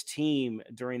this team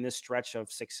during this stretch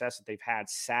of success that they've had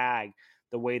sag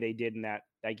the way they did in that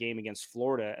game against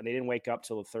Florida, and they didn't wake up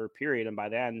till the third period. And by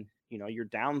then, you're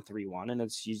down 3-1,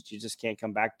 and you just can't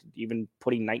come back to even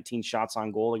putting 19 shots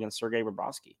on goal against Sergei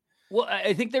Bobrovsky. Well,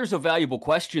 I think there's a valuable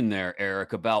question there,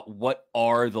 Eric, about what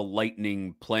are the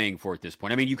Lightning playing for at this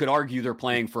point. I mean, you could argue they're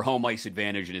playing for home ice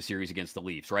advantage in a series against the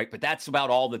Leafs, right? But that's about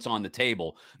all that's on the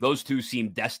table. Those two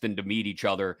seem destined to meet each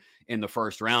other in the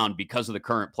first round because of the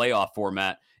current playoff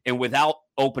format. And without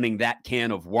opening that can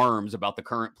of worms about the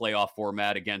current playoff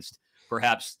format against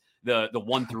perhaps the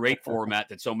 1-8 format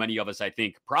that so many of us, I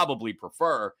think, probably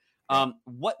prefer,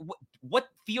 what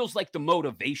feels like the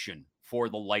motivation for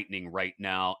the Lightning right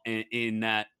now in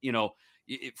that,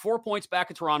 4 points back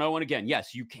at Toronto. And again,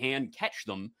 yes, you can catch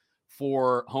them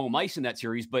for home ice in that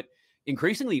series, but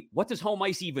increasingly, what does home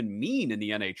ice even mean in the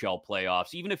NHL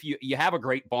playoffs? Even if you have a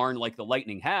great barn like the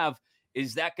Lightning have,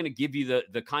 is that going to give you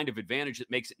the kind of advantage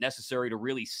that makes it necessary to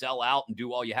really sell out and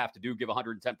do all you have to do, give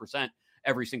 110%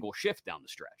 every single shift down the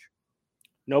stretch?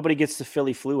 Nobody gets the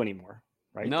Philly flu anymore.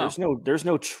 Right. No. There's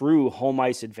no true home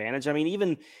ice advantage. I mean,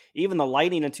 even the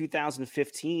Lightning in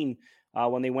 2015,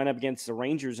 when they went up against the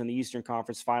Rangers in the Eastern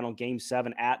Conference Final, Game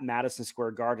 7 at Madison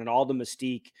Square Garden, all the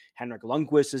mystique. Henrik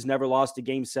Lundqvist has never lost a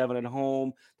Game 7 at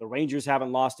home. The Rangers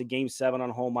haven't lost a Game 7 on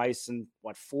home ice in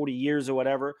 40 years or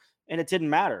whatever, and it didn't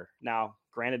matter. Now,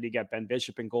 granted, you got Ben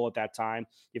Bishop in goal at that time.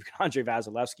 You've got Andrei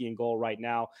Vasilevsky in goal right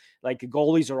now. Like, the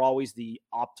goalies are always the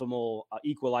optimal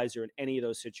equalizer in any of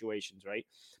those situations, right?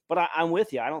 But I'm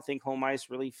with you. I don't think home ice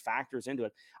really factors into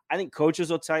it. I think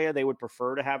coaches will tell you they would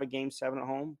prefer to have a Game 7 at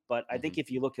home. But I think if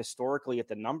you look historically at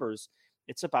the numbers,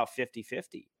 it's about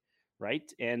 50-50, right?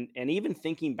 And even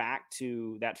thinking back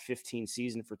to that 15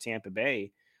 season for Tampa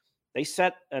Bay, They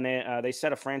set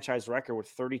a franchise record with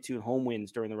 32 home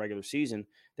wins during the regular season.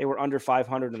 They were under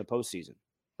 500 in the postseason,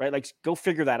 right? Like, go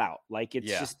figure that out. Like,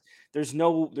 it's just there's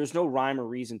no rhyme or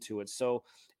reason to it. So,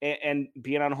 and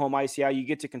being on home ice, you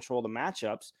get to control the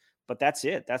matchups, but that's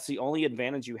it. That's the only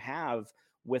advantage you have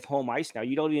with home ice now.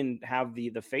 You don't even have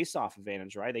the face-off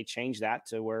advantage, right? They changed that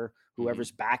to where whoever's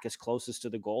back is closest to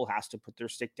the goal has to put their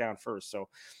stick down first. So,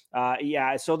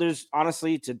 so there's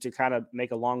honestly, to kind of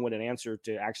make a long-winded answer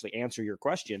to actually answer your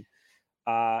question,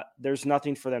 there's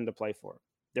nothing for them to play for.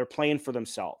 They're playing for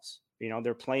themselves.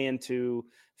 They're playing to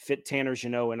fit Tanner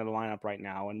Jeannot into the lineup right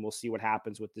now, and we'll see what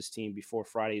happens with this team before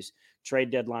Friday's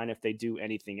trade deadline if they do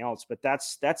anything else. But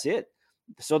that's it.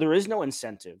 So there is no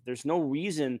incentive. There's no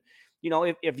reason.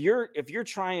 If you're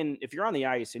on the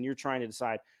ice and you're trying to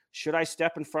decide, should I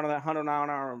step in front of that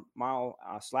 100-mile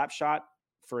slap shot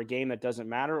for a game that doesn't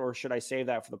matter, or should I save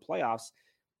that for the playoffs?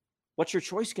 What's your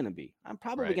choice going to be? I'm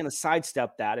probably going to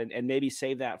sidestep that and maybe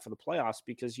save that for the playoffs,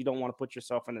 because you don't want to put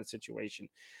yourself in that situation.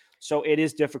 So it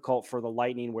is difficult for the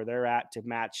Lightning where they're at to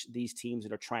match these teams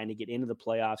that are trying to get into the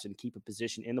playoffs and keep a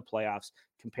position in the playoffs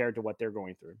compared to what they're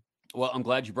going through. Well, I'm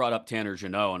glad you brought up Tanner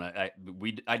Jeannot, and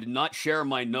I did not share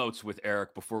my notes with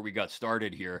Eric before we got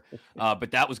started here,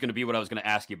 but that was going to be what I was going to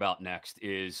ask you about next.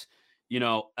 Is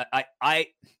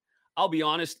I'll be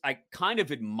honest, I kind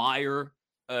of admire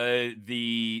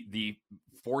the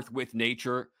forthwith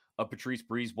nature of Patrice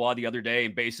Brisebois the other day,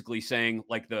 and basically saying,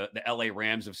 like the LA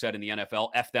Rams have said in the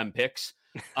NFL, F them picks.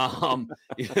 I'll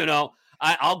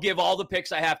give all the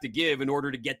picks I have to give in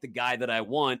order to get the guy that I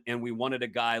want. And we wanted a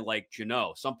guy like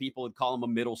Jeannot. Some people would call him a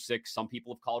middle six. Some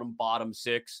people have called him bottom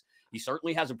six. He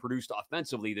certainly hasn't produced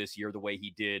offensively this year the way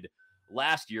he did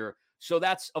last year. So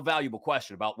that's a valuable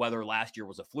question about whether last year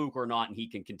was a fluke or not, and he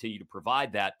can continue to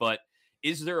provide that. But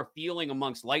is there a feeling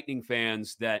amongst Lightning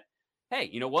fans that, hey,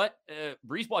 you know what?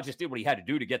 Brisebois just did what he had to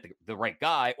do to get the right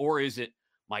guy? Or is it,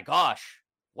 my gosh,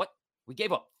 what? We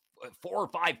gave up 4 or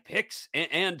 5 picks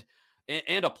and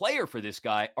a player for this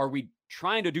guy. Are we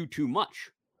trying to do too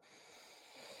much?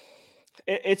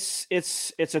 It's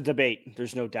a debate.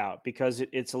 There's no doubt, because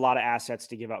it's a lot of assets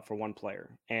to give up for one player,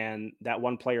 and that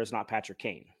one player is not Patrick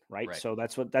Kane, right? So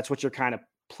that's what you're kind of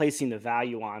placing the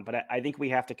value on. But I think we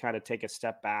have to kind of take a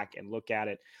step back and look at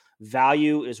it.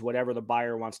 Value is whatever the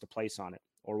buyer wants to place on it,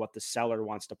 or what the seller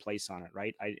wants to place on it,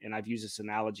 right? I've used this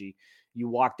analogy. You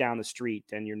walk down the street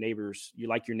and you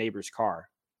like your neighbor's car.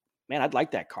 Man, I'd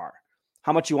like that car.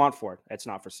 How much you want for it? It's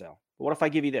not for sale. But what if I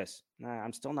give you this? Nah,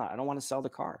 I'm still not. I don't want to sell the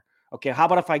car. Okay, how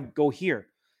about if I go here?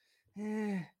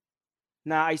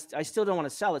 I still don't want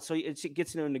to sell it. So it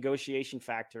gets into a negotiation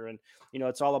factor, and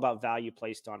it's all about value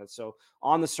placed on it. So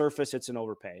on the surface, it's an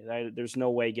overpay. There's no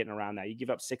way getting around that. You give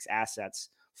up 6 assets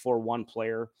for one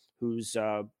player who's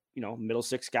middle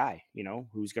six guy,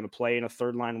 who's going to play in a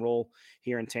third line role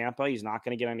here in Tampa. He's not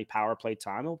going to get any power play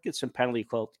time. He'll get some penalty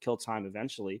kill time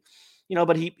eventually,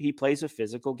 but he plays a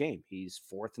physical game. He's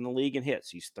 4th in the league in hits.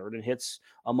 He's 3rd in hits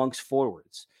amongst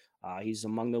forwards. He's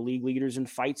among the league leaders in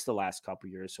fights the last couple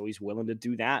of years. So he's willing to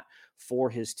do that for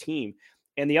his team.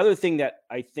 And the other thing that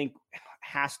I think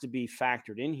has to be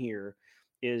factored in here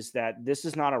is that this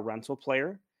is not a rental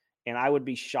player. And I would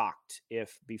be shocked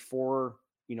if before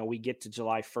we get to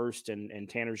July 1st and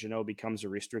Tanner Jeannot becomes a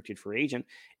restricted free agent,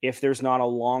 if there's not a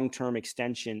long-term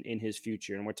extension in his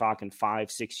future. And we're talking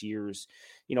 5-6 years,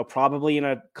 probably in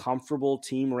a comfortable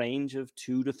team range of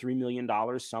 $2 to $3 million,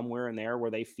 somewhere in there, where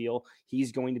they feel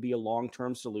he's going to be a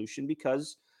long-term solution,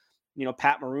 because,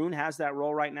 Pat Maroon has that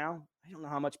role right now. I don't know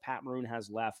how much Pat Maroon has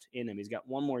left in him. He's got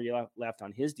one more year left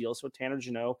on his deal. So Tanner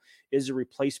Jeannot is a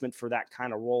replacement for that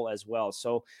kind of role as well.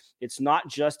 So it's not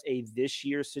just a this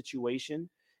year situation.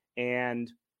 And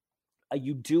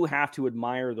you do have to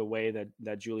admire the way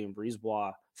that Julien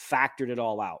Brisebois factored it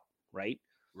all out, right?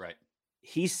 Right.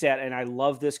 He said, and I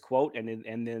love this quote, and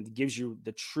then it gives you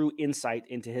the true insight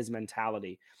into his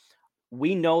mentality.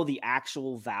 We know the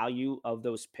actual value of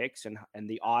those picks and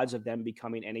the odds of them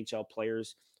becoming NHL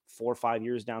players 4 or 5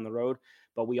 years down the road,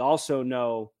 but we also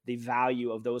know the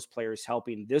value of those players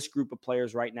helping this group of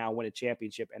players right now win a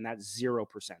championship, and that's 0%.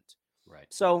 Right.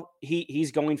 So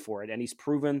he's going for it, and he's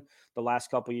proven the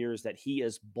last couple of years that he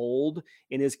is bold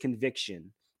in his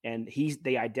conviction. And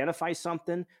they identify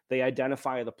something, they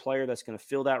identify the player that's going to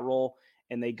fill that role,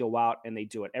 and they go out and they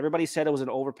do it. Everybody said it was an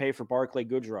overpay for Barclay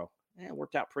Goodrow. It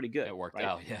worked out pretty good. It worked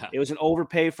out, yeah. It was an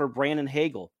overpay for Brandon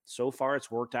Hagel. So far,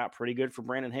 it's worked out pretty good for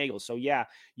Brandon Hagel. So yeah,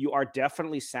 you are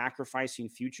definitely sacrificing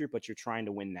future, but you're trying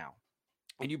to win now.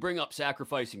 And you bring up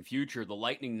sacrificing future. The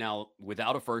Lightning now,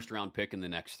 without a first-round pick in the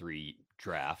next 3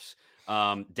 drafts,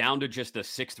 down to just a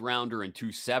 6th rounder and 2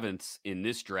 7ths in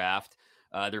this draft.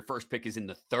 Their first pick is in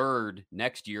the 3rd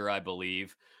next year, I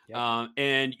believe. Yep.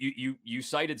 And you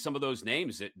cited some of those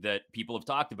names that people have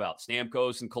talked about.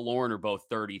 Stamkos and Killorn are both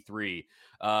 33.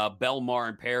 Belmar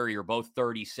and Perry are both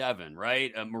 37,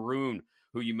 right? Maroon,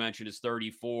 who you mentioned, is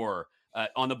 34.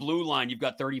 On the blue line, you've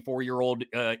got 34-year-old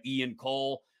Ian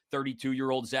Cole,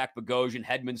 32-year-old Zach Bogosian.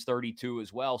 Hedman's 32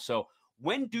 as well. So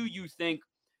when do you think,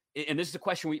 and this is a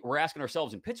question we're asking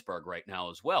ourselves in Pittsburgh right now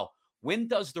as well, when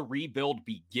does the rebuild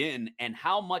begin, and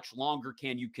how much longer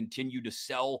can you continue to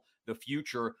sell the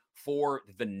future for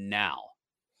the now?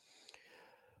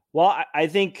 Well, I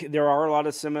think there are a lot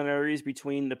of similarities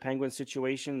between the Penguins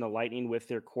situation and the Lightning with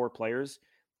their core players.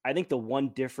 I think the one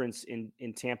difference in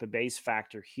Tampa Bay's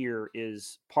factor here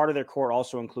is part of their core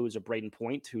also includes a Braden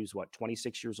Point, who's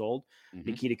 26 years old. Mhm.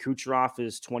 Nikita Kucherov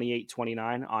is 28,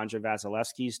 29. Andre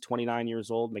Vasilevsky is 29 years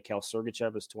old. Mikhail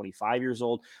Sergachev is 25 years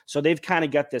old. So they've kind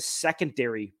of got this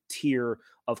secondary tier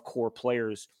of core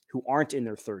players who aren't in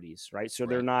their 30s, right? So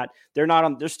Right.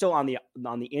 they're still on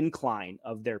the incline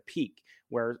of their peak,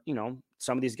 where,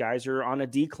 some of these guys are on a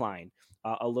decline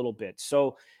a little bit.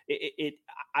 So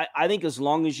I think as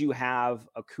long as you have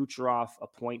a Kucherov, a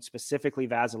Point, specifically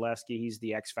Vasilevsky, he's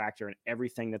the X factor in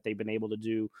everything that they've been able to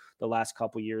do the last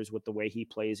couple of years with the way he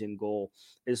plays in goal.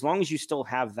 As long as you still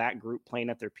have that group playing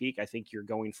at their peak, I think you're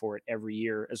going for it every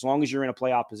year, as long as you're in a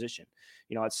playoff position.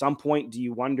 At some point, do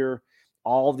you wonder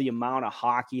all the amount of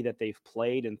hockey that they've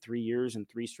played in 3 years and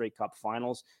 3 straight cup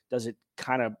finals? Does it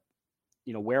kind of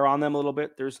wear on them a little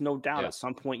bit? There's no doubt at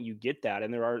some point you get that.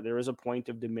 And there is a point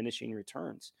of diminishing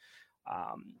returns.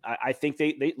 I think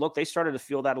they started to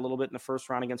feel that a little bit in the first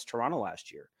round against Toronto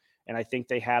last year. And I think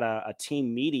they had a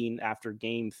team meeting after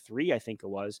game 3, I think it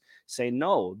was, say,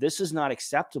 no, this is not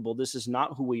acceptable. This is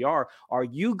not who we are. Are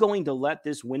you going to let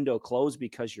this window close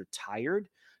because you're tired?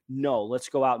 No, let's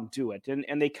go out and do it.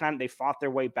 And they fought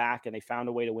their way back, and they found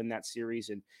a way to win that series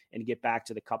and get back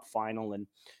to the cup final. And,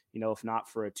 if not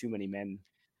for a too many men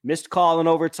missed call in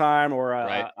overtime or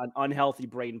an unhealthy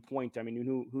Braden Point, I mean,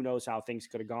 who knows how things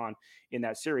could have gone in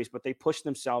that series, but they pushed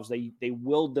themselves. They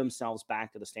willed themselves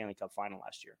back to the Stanley Cup final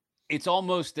last year. It's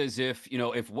almost as if,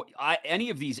 any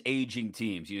of these aging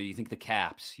teams, you think the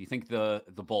Caps, you think the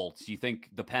Bolts, you think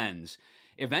the Pens,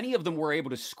 if any of them were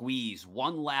able to squeeze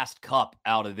one last cup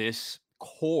out of this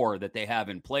core that they have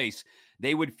in place,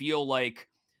 they would feel like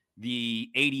the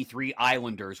 83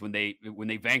 Islanders when they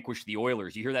vanquished the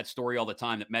Oilers. You hear that story all the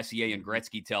time that Messier and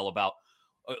Gretzky tell about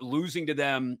losing to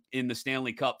them in the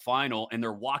Stanley Cup final, and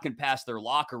they're walking past their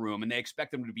locker room and they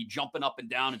expect them to be jumping up and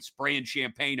down and spraying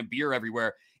champagne and beer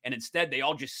everywhere. And instead they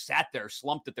all just sat there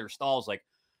slumped at their stalls like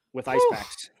with ice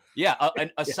packs. Yeah.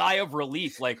 A sigh of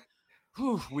relief. Like,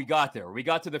 whew, we got there. We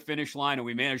got to the finish line and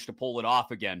we managed to pull it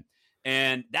off again.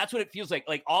 And that's what it feels like.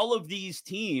 Like all of these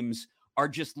teams are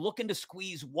just looking to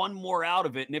squeeze one more out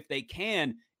of it. And if they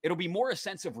can, it'll be more a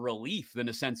sense of relief than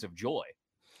a sense of joy.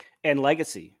 And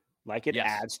legacy. Like it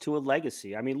adds to a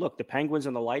legacy. I mean, look, the Penguins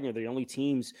and the Lightning are the only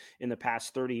teams in the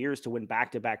past 30 years to win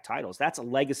back-to-back titles. That's a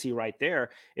legacy right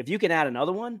there. If you can add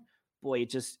another one, boy,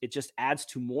 it just adds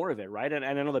to more of it, right? And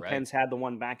I know the Pens had the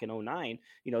one back in 2009,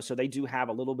 so they do have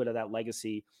a little bit of that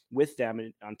legacy with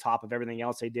them on top of everything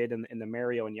else they did in the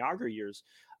Mario and Jágr years.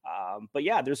 But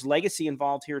yeah, there's legacy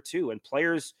involved here too. And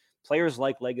players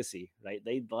like legacy, right?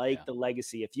 They like the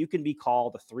legacy. If you can be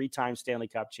called a 3-time Stanley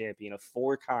Cup champion, a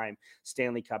 4-time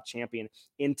Stanley Cup champion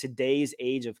in today's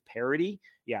age of parity,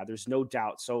 there's no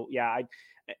doubt. So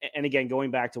and again,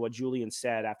 going back to what Julian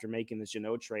said after making the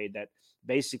Jeannot trade, that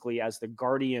basically as the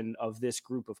guardian of this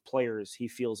group of players, he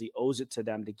feels he owes it to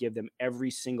them to give them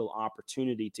every single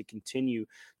opportunity to continue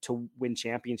to win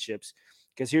championships.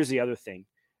 Because here's the other thing.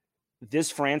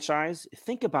 This franchise,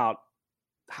 think about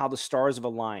how the stars have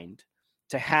aligned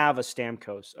to have a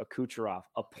Stamkos, a Kucherov,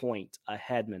 a Point, a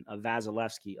Hedman, a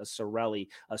Vasilevsky, a Cirelli,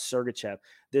 a Sergachev,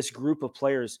 this group of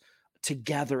players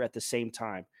together at the same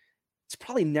time. It's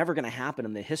probably never going to happen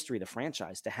in the history of the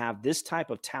franchise to have this type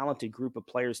of talented group of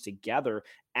players together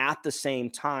at the same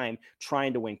time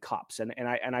trying to win cups. And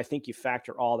I think you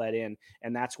factor all that in,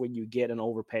 and that's when you get an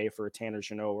overpay for a Tanner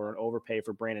Jeannot or an overpay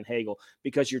for Brandon Hagel,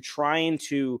 because you're trying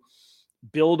to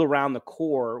build around the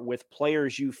core with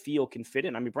players you feel can fit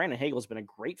in. I mean, Brandon Hagel has been a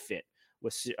great fit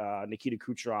with Nikita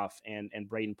Kucherov and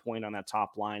Braden Point on that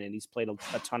top line, and he's played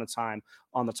a ton of time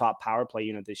on the top power play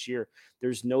unit this year.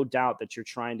 There's no doubt that you're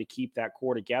trying to keep that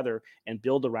core together and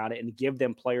build around it and give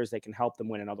them players that can help them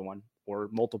win another one or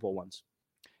multiple ones.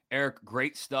 Eric,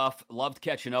 great stuff. Loved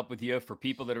catching up with you. For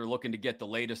people that are looking to get the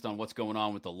latest on what's going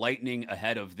on with the Lightning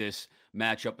ahead of this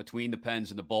matchup between the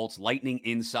Pens and the Bolts,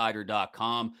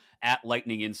 lightninginsider.com, at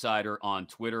Lightning Insider on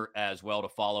Twitter as well to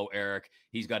follow Eric.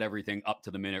 He's got everything up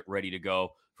to the minute ready to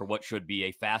go for what should be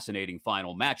a fascinating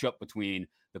final matchup between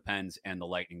the Pens and the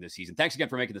Lightning this season. Thanks again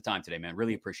for making the time today, man.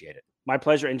 Really appreciate it. My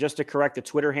pleasure. And just to correct the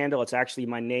Twitter handle, it's actually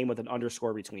my name with an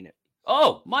underscore between it.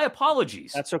 Oh, my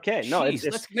apologies. That's okay. No, Jeez,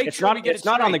 it's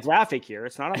not on the graphic here.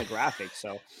 It's not on the graphic.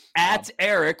 So at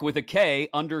Eric with a K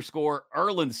 _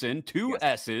 Erlinson, 2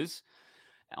 S's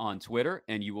on Twitter,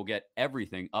 and you will get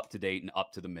everything up to date and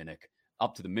up to the minute,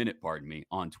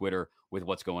 on Twitter with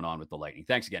what's going on with the Lightning.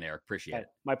 Thanks again, Eric. Appreciate it.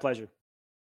 My pleasure.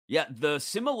 Yeah, the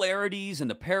similarities and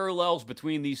the parallels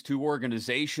between these two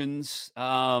organizations,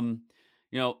 there's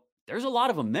a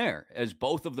lot of them there as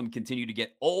both of them continue to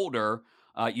get older.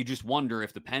 You just wonder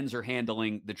if the Pens are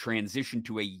handling the transition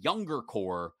to a younger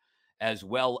core as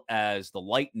well as the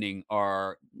Lightning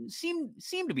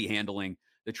seem to be handling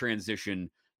the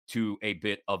transition to a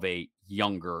bit of a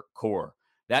younger core.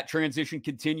 That transition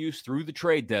continues through the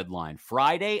trade deadline,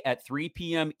 Friday at 3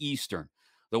 p.m. Eastern.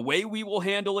 The way we will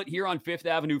handle it here on Fifth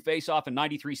Avenue Faceoff and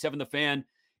 93.7 The Fan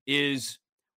is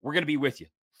we're going to be with you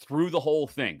through the whole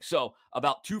thing. So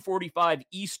about 2:45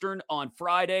 Eastern on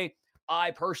Friday,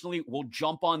 I personally will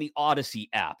jump on the Odyssey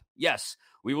app. Yes,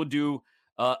 we will do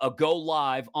a go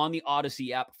live on the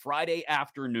Odyssey app Friday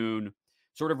afternoon,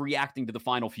 sort of reacting to the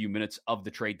final few minutes of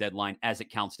the trade deadline as it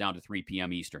counts down to 3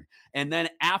 p.m. Eastern. And then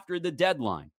after the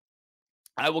deadline,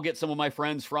 I will get some of my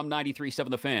friends from 93.7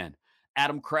 The Fan,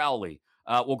 Adam Crowley.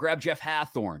 We'll grab Jeff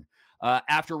Hathorn.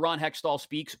 After Ron Hextall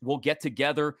speaks, we'll get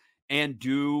together and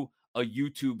do a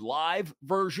YouTube live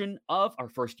version of our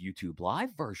first YouTube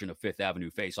live version of Fifth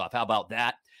Avenue Faceoff. How about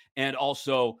that? And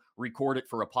also record it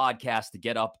for a podcast to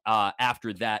get up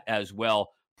after that as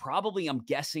well. Probably, I'm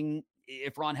guessing,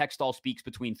 if Ron Hextall speaks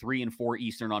between 3 and 4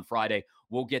 Eastern on Friday,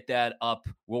 we'll get that up.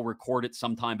 We'll record it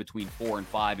sometime between 4 and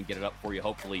 5 and get it up for you,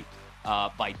 hopefully,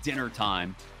 by dinner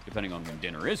time, depending on when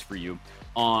dinner is for you,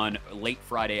 on late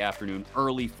Friday afternoon,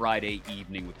 early Friday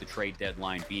evening, with the trade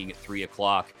deadline being at 3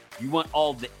 o'clock. You want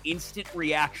all the instant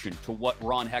reaction to what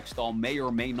Ron Hextall may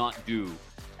or may not do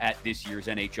at this year's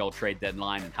NHL trade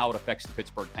deadline and how it affects the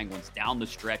Pittsburgh Penguins down the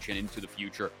stretch and into the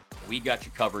future. We got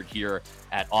you covered here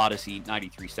at Odyssey,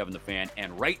 93.7 The Fan,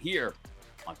 and right here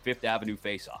on Fifth Avenue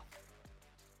Faceoff.